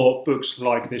few more books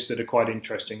like this that are quite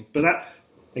interesting. But that,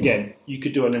 again, you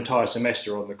could do an entire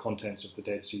semester on the contents of the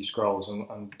Dead Sea Scrolls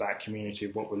and that community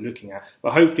of what we're looking at.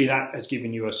 But hopefully that has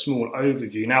given you a small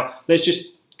overview. Now, let's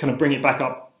just kind of bring it back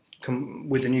up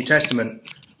with the New Testament.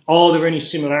 Are there any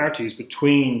similarities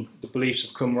between the beliefs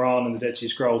of Qumran and the Dead Sea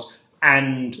Scrolls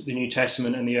and the New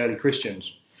Testament and the early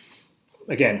Christians?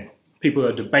 Again, people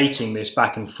are debating this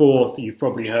back and forth. You've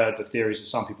probably heard the theories that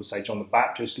some people say John the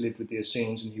Baptist lived with the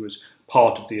Essenes and he was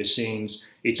part of the Essenes.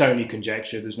 It's only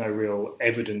conjecture. There's no real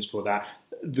evidence for that.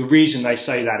 The reason they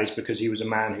say that is because he was a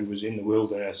man who was in the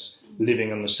wilderness,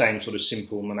 living on the same sort of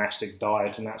simple monastic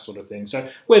diet and that sort of thing. So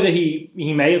whether he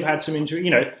may have had some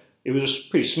it was a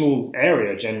pretty small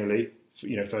area generally,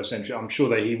 first century. I'm sure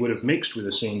that he would have mixed with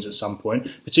Essenes at some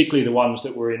point, particularly the ones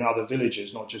that were in other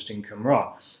villages, not just in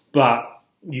Qumran. But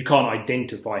you can't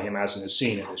identify him as an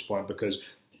Essene at this point because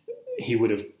he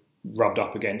would have rubbed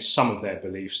up against some of their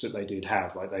beliefs that they did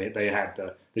have. Like they had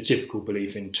the typical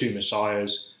belief in two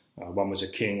messiahs. One was a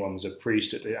king, one was a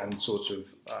priest, and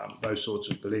those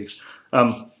sorts of beliefs.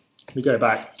 We go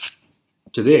back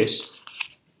to this.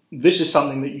 This is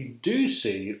something that you do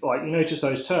see, like you notice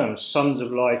those terms, sons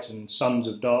of light and sons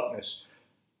of darkness,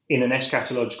 in an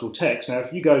eschatological text. Now,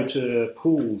 if you go to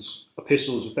Paul's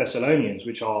epistles of Thessalonians,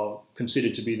 which are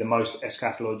considered to be the most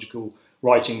eschatological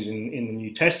writings in the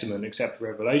New Testament, except for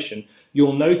Revelation,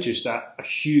 you'll notice that a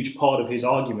huge part of his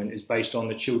argument is based on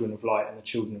the children of light and the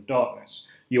children of darkness.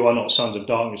 You are not sons of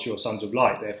darkness, you are sons of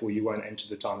light, therefore you won't enter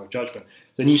the time of judgment.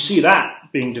 Then you see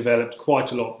that being developed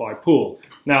quite a lot by Paul.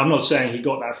 Now, I'm not saying he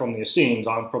got that from the Essenes,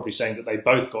 I'm probably saying that they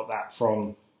both got that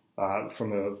from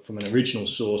an original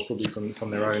source, probably from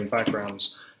their own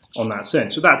backgrounds on that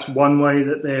sense. So that's one way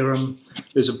that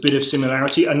there's a bit of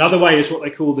similarity. Another way is what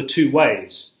they call the two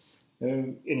ways.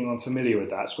 Anyone familiar with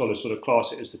that? Scholars sort of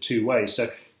class it as the two ways. So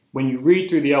when you read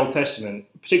through the Old Testament,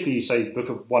 particularly say the book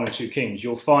of 1 and 2 Kings,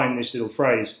 you'll find this little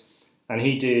phrase, and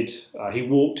he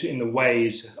walked in the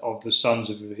ways of the sons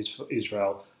of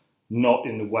Israel, not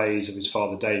in the ways of his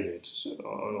father David. So,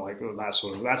 like that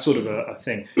sort of a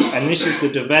thing. And this is the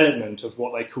development of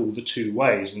what they call the two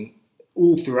ways. And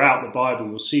all throughout the Bible,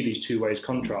 you'll see these two ways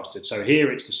contrasted. So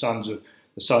here it's the sons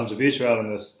of Israel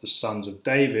and the sons of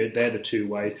David. They're the two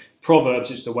ways. Proverbs,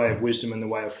 it's the way of wisdom and the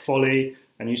way of folly.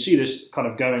 And you see this kind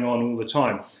of going on all the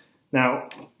time. Now,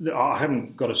 I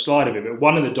haven't got a slide of it, but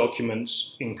one of the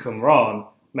documents in Qumran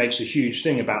makes a huge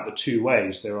thing about the two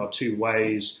ways. There are two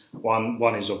ways.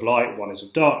 One is of light, one is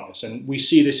of darkness. And we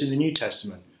see this in the New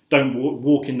Testament. Don't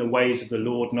walk in the ways of the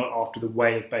Lord, not after the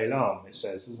way of Balaam, it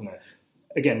says, isn't it?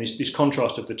 Again, this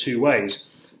contrast of the two ways.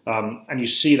 And you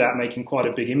see that making quite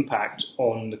a big impact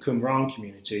on the Qumran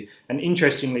community. And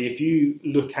interestingly, if you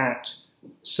look at,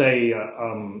 say,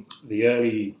 the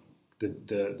early,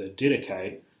 the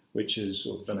Didache, which is,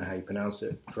 I don't know how you pronounce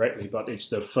it correctly, but it's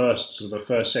the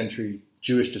first century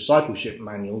Jewish discipleship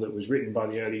manual that was written by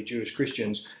the early Jewish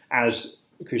Christians as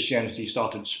Christianity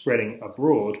started spreading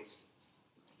abroad.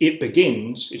 It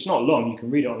begins, it's not long, you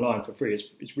can read it online for free,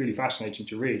 it's really fascinating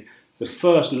to read. The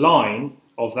first line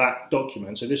of that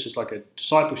document, so this is like a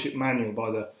discipleship manual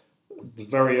by the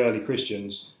very early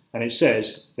Christians, and it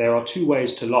says, there are two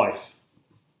ways to life.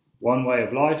 One way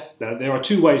of life, there are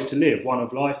two ways to live, one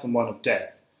of life and one of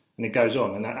death. And it goes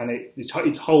on,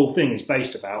 its whole thing is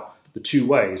based about the two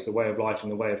ways, the way of life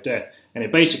and the way of death. And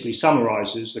it basically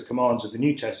summarizes the commands of the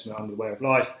New Testament under the way of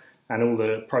life and all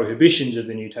the prohibitions of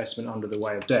the New Testament under the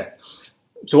way of death.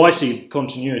 So I see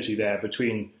continuity there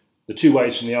between the two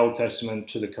ways from the Old Testament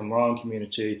to the Qumran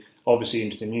community, obviously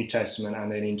into the New Testament,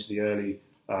 and then into the early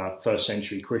first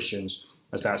century Christians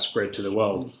as that spread to the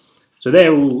world. So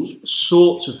there are all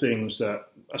sorts of things that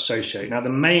associate. Now the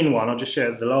main one, I'll just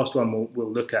share, the last one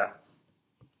we'll look at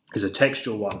is a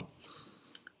textual one.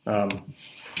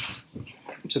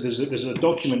 so there's a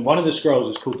document. One of the scrolls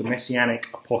is called the Messianic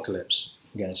Apocalypse.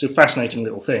 Again, it's a fascinating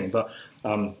little thing, but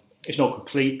it's not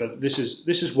complete. But this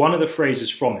is one of the phrases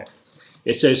from it.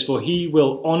 It says, "For he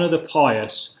will honour the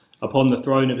pious upon the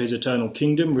throne of his eternal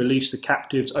kingdom, release the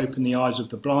captives, open the eyes of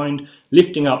the blind,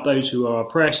 lifting up those who are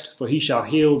oppressed. For he shall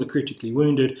heal the critically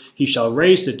wounded. He shall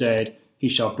raise the dead. He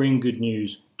shall bring good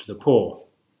news to the poor."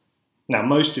 Now,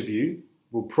 most of you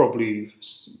will probably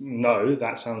know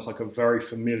that sounds like a very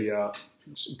familiar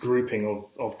grouping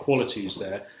of qualities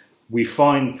there. We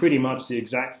find pretty much the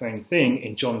exact same thing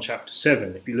in John chapter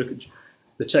 7. If you look at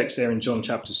the text there in John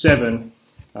chapter 7,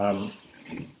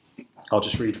 I'll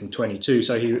just read from 22.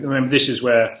 So remember, this is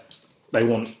where they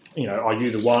want, are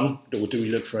you the one, or do we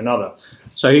look for another?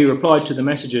 So he replied to the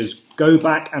messengers, "Go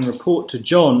back and report to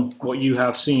John what you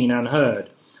have seen and heard.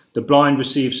 The blind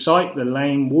receive sight, the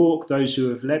lame walk, those who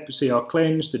have leprosy are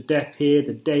cleansed, the deaf hear,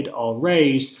 the dead are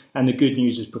raised, and the good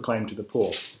news is proclaimed to the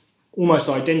poor." Almost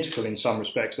identical in some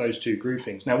respects, those two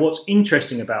groupings. Now, what's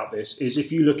interesting about this is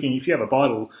if you have a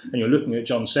Bible and you're looking at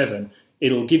John 7,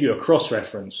 it'll give you a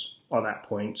cross-reference at that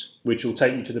point, which will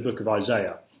take you to the book of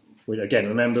Isaiah. Again,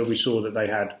 remember we saw that they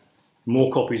had more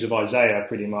copies of Isaiah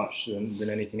pretty much than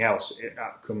anything else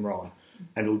at Qumran.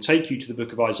 And it will take you to the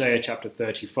book of Isaiah chapter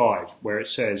 35, where it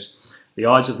says, "The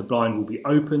eyes of the blind will be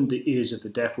opened, the ears of the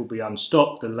deaf will be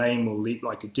unstopped, the lame will leap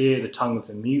like a deer, the tongue of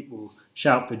the mute will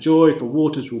shout for joy, for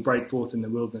waters will break forth in the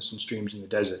wilderness and streams in the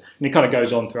desert." And it kind of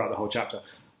goes on throughout the whole chapter.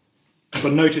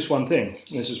 But notice one thing,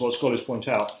 and this is what scholars point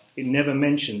out, it never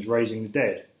mentions raising the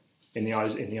dead in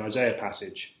the Isaiah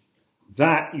passage.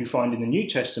 That you find in the New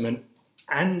Testament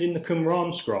and in the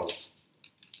Qumran scroll.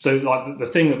 So like the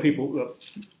thing that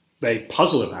they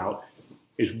puzzle about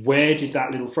is where did that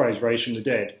little phrase, "raised from the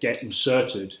dead," get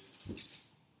inserted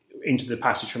into the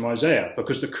passage from Isaiah?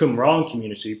 Because the Qumran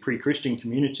community, pre-Christian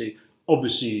community,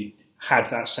 obviously had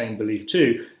that same belief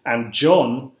too. And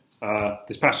John,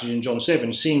 this passage in John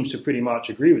 7, seems to pretty much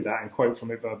agree with that and quote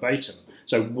from it verbatim.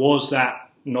 So was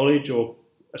that knowledge or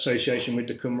association with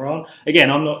the Qumran? Again,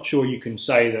 I'm not sure you can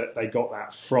say that they got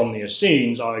that from the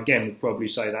Essenes. I, again, would probably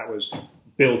say that was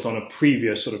built on a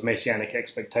previous sort of messianic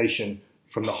expectation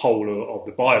from the whole of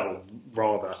the Bible,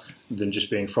 rather than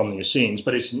just being from the Essenes.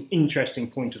 But it's an interesting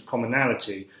point of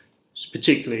commonality,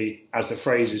 particularly as the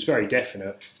phrase is very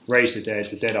definite, "raise the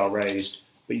dead are raised,"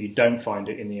 but you don't find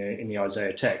it in the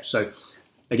Isaiah text. So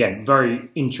again, very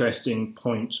interesting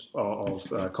point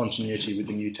of continuity with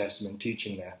the New Testament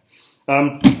teaching there.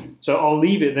 So I'll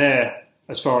leave it there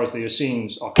as far as the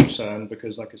Essenes are concerned,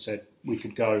 because like I said, we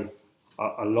could go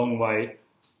a long way.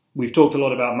 We've talked a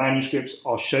lot about manuscripts.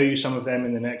 I'll show you some of them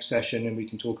in the next session and we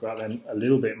can talk about them a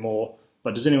little bit more.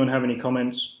 But does anyone have any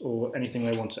comments or anything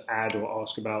they want to add or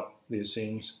ask about the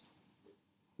Essenes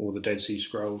or the Dead Sea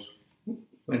Scrolls?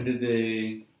 When did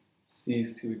they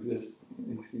cease to exist?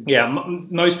 Yeah,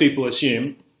 most people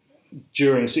assume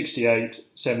during 68,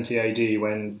 70 AD,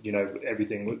 when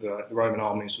everything with the Roman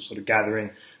armies were sort of gathering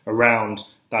around,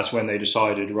 that's when they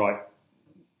decided, right,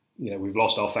 we've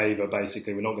lost our favour.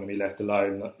 Basically, we're not going to be left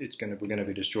alone. We're going to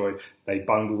be destroyed. They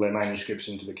bundle their manuscripts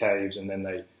into the caves and then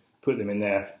they put them in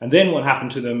there. And then what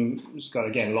happened to them was,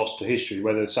 again, lost to history.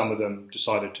 Whether some of them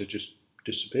decided to just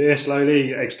disappear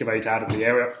slowly, excavate out of the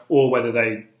area, or whether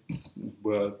they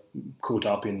were caught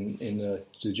up in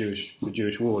the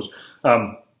Jewish wars.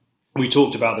 We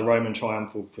talked about the Roman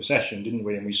triumphal procession, didn't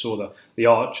we? And we saw the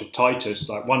Arch of Titus.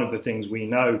 Like, one of the things we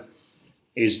know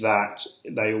is that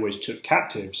they always took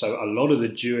captive. So a lot of the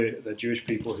Jewish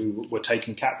people who were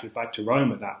taken captive back to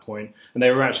Rome at that point, and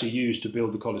they were actually used to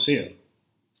build the Colosseum.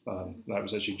 That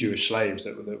was actually Jewish slaves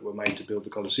that were made to build the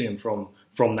Colosseum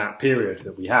from that period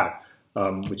that we have,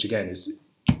 which again is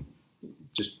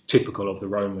just typical of the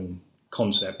Roman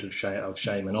concept of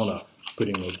shame and honour.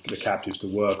 Putting the captives to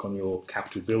work on your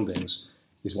capital buildings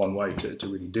is one way to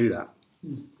really do that.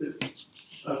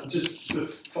 Just to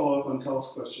follow up on Tal's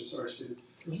question, sorry, Steve.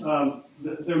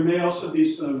 There may also be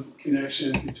some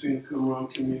connection between the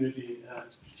Qumran community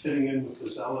fitting in with the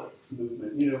Zealot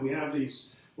movement. We have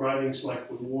these writings like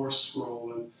the War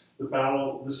Scroll and the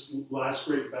battle, this last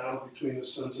great battle between the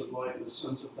Sons of Light and the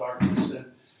Sons of Darkness.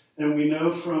 And we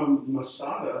know from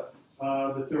Masada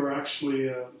that there were actually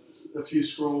a few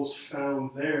scrolls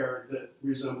found there that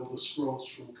resemble the scrolls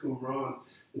from Qumran.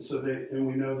 And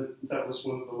we know that was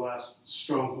one of the last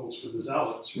strongholds for the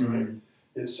Zealots, right,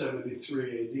 in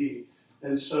 73 AD.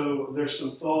 And so there's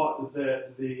some thought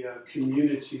that the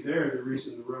community there, the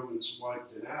reason the Romans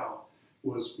wiped it out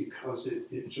was because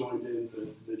it joined in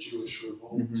the Jewish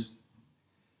revolt. Mm-hmm.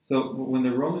 So when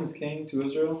the Romans came to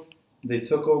Israel, they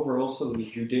took over also the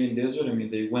Judean desert. I mean,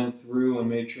 they went through and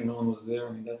made sure no one was there.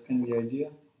 I mean, that's kind of the idea.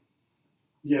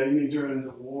 Yeah, you mean during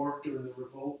the war, during the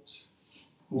revolt?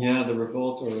 Yeah, the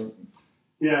revolt or...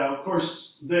 Yeah, of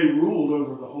course, they ruled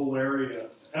over the whole area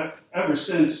ever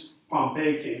since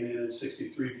Pompey came in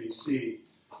 63 BC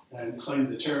and claimed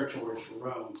the territory for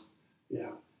Rome.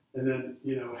 Yeah, and then,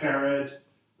 Herod,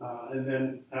 and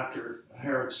then after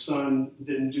Herod's son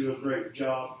didn't do a great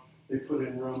job, they put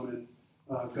in Roman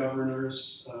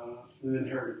governors, and then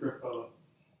Herod Agrippa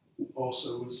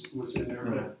also was in there.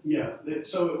 But yeah,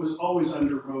 so it was always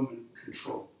under Roman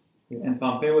control. Yeah, and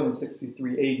Pompey was in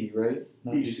 63 AD, right?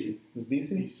 Not BC. Was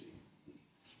BC? BC.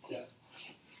 Yeah.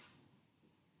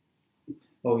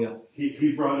 Oh, yeah.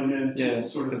 He brought an end to Yeah,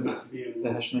 sort of because not being. The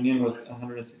Hashmonean was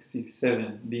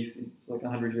 167 BC. It's like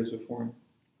 100 years before him.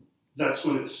 That's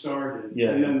when it started.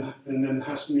 Yeah. And then the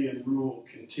Hashmonean rule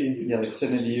continued. Yeah, like until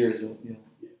 70 60. years.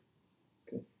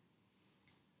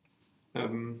 Yeah.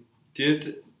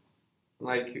 Did,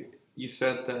 like, you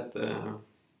said that,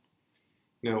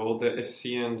 all the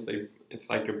Essenes, it's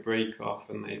like a break-off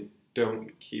and they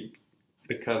don't keep,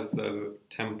 because the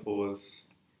temple was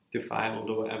defiled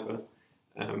or whatever.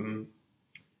 And,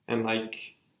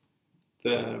 like,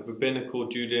 the rabbinical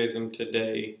Judaism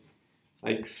today,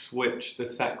 like, switch the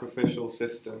sacrificial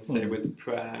system, say, with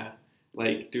prayer.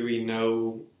 Like, do we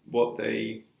know what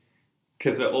they...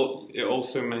 Because it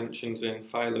also mentions in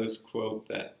Philo's quote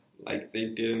that, like, they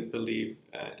didn't believe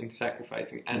in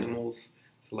sacrificing animals.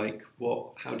 So, like,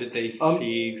 how did they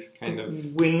see kind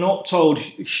of... We're not told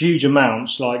huge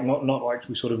amounts, like not like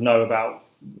we sort of know about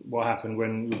what happened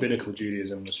when rabbinical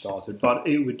Judaism was started, but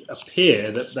it would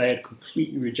appear that they had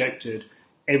completely rejected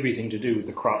everything to do with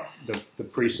the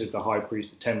priesthood, the high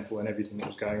priest, the temple, and everything that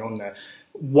was going on there.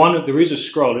 There is a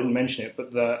scroll, I didn't mention it,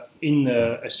 but in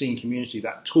the Essene community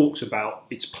that talks about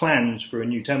its plans for a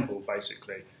new temple,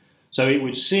 basically. So it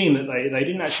would seem that they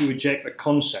didn't actually reject the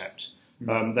concept.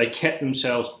 They kept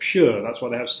themselves pure. That's why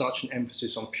they have such an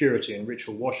emphasis on purity and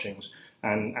ritual washings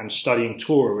and studying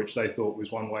Torah, which they thought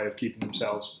was one way of keeping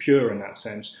themselves pure in that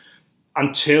sense,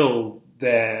 until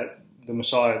the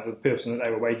Messiah, the person that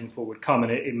they were waiting for, would come.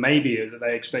 And it may be that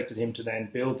they expected him to then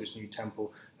build this new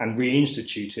temple and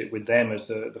reinstitute it with them as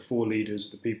the four leaders,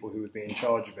 the people who would be in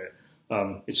charge of it.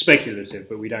 It's speculative,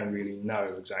 but we don't really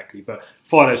know exactly. But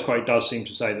Philo's quote does seem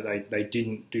to say that they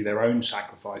didn't do their own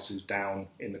sacrifices down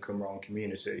in the Qumran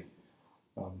community.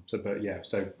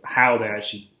 So how they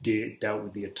actually dealt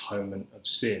with the atonement of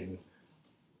sin,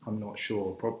 I'm not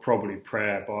sure. Probably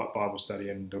prayer, Bible study,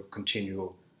 and the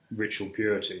continual ritual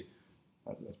purity.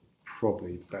 That's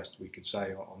probably the best we could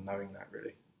say on knowing that,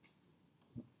 really.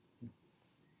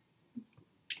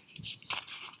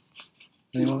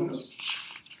 Anyone else?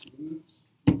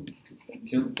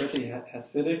 The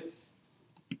Hasidics,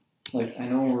 like, I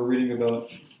know we're reading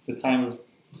about the time of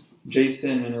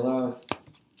Jason and Elias,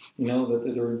 that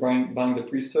they were buying the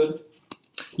priesthood.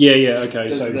 Yeah, okay. It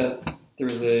says So that there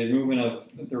was a movement of,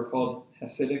 they were called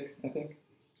Hasidic, I think.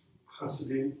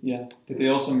 Hasidim. Yeah, but they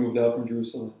also moved out from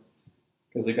Jerusalem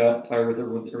because they got tired with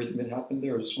everything that happened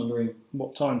there. I was just wondering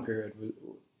what time period was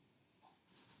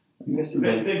I'm guessing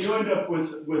They joined up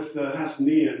with the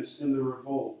Hasmoneans in the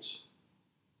revolt.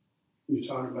 You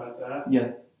talking about that?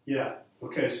 Yeah. Yeah.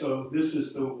 Okay, so this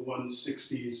is the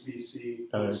 160s BC,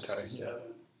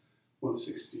 167,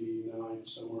 169,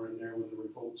 somewhere in there when the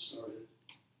revolt started.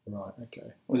 Right, okay.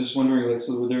 I was just wondering, like,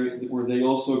 so were they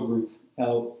also a group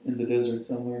out in the desert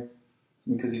somewhere?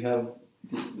 Because you have...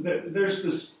 There's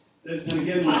this, and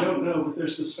again, we don't know, but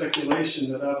there's the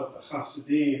speculation that out of the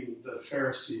Hasidim, the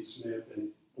Pharisees may have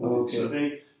been. Okay. So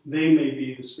they may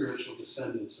be the spiritual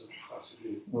descendants of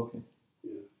Hasidim. Okay.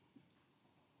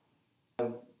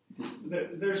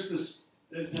 There's this,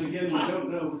 and again, we don't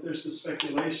know, but there's the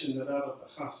speculation that out of the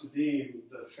Hasidim,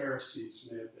 the Pharisees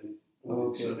may have been.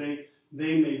 Okay. So they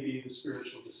may be the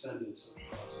spiritual descendants of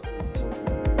Hasidim.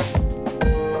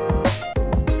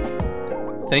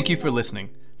 Thank you for listening.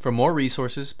 For more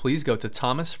resources, please go to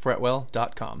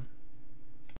thomasfretwell.com.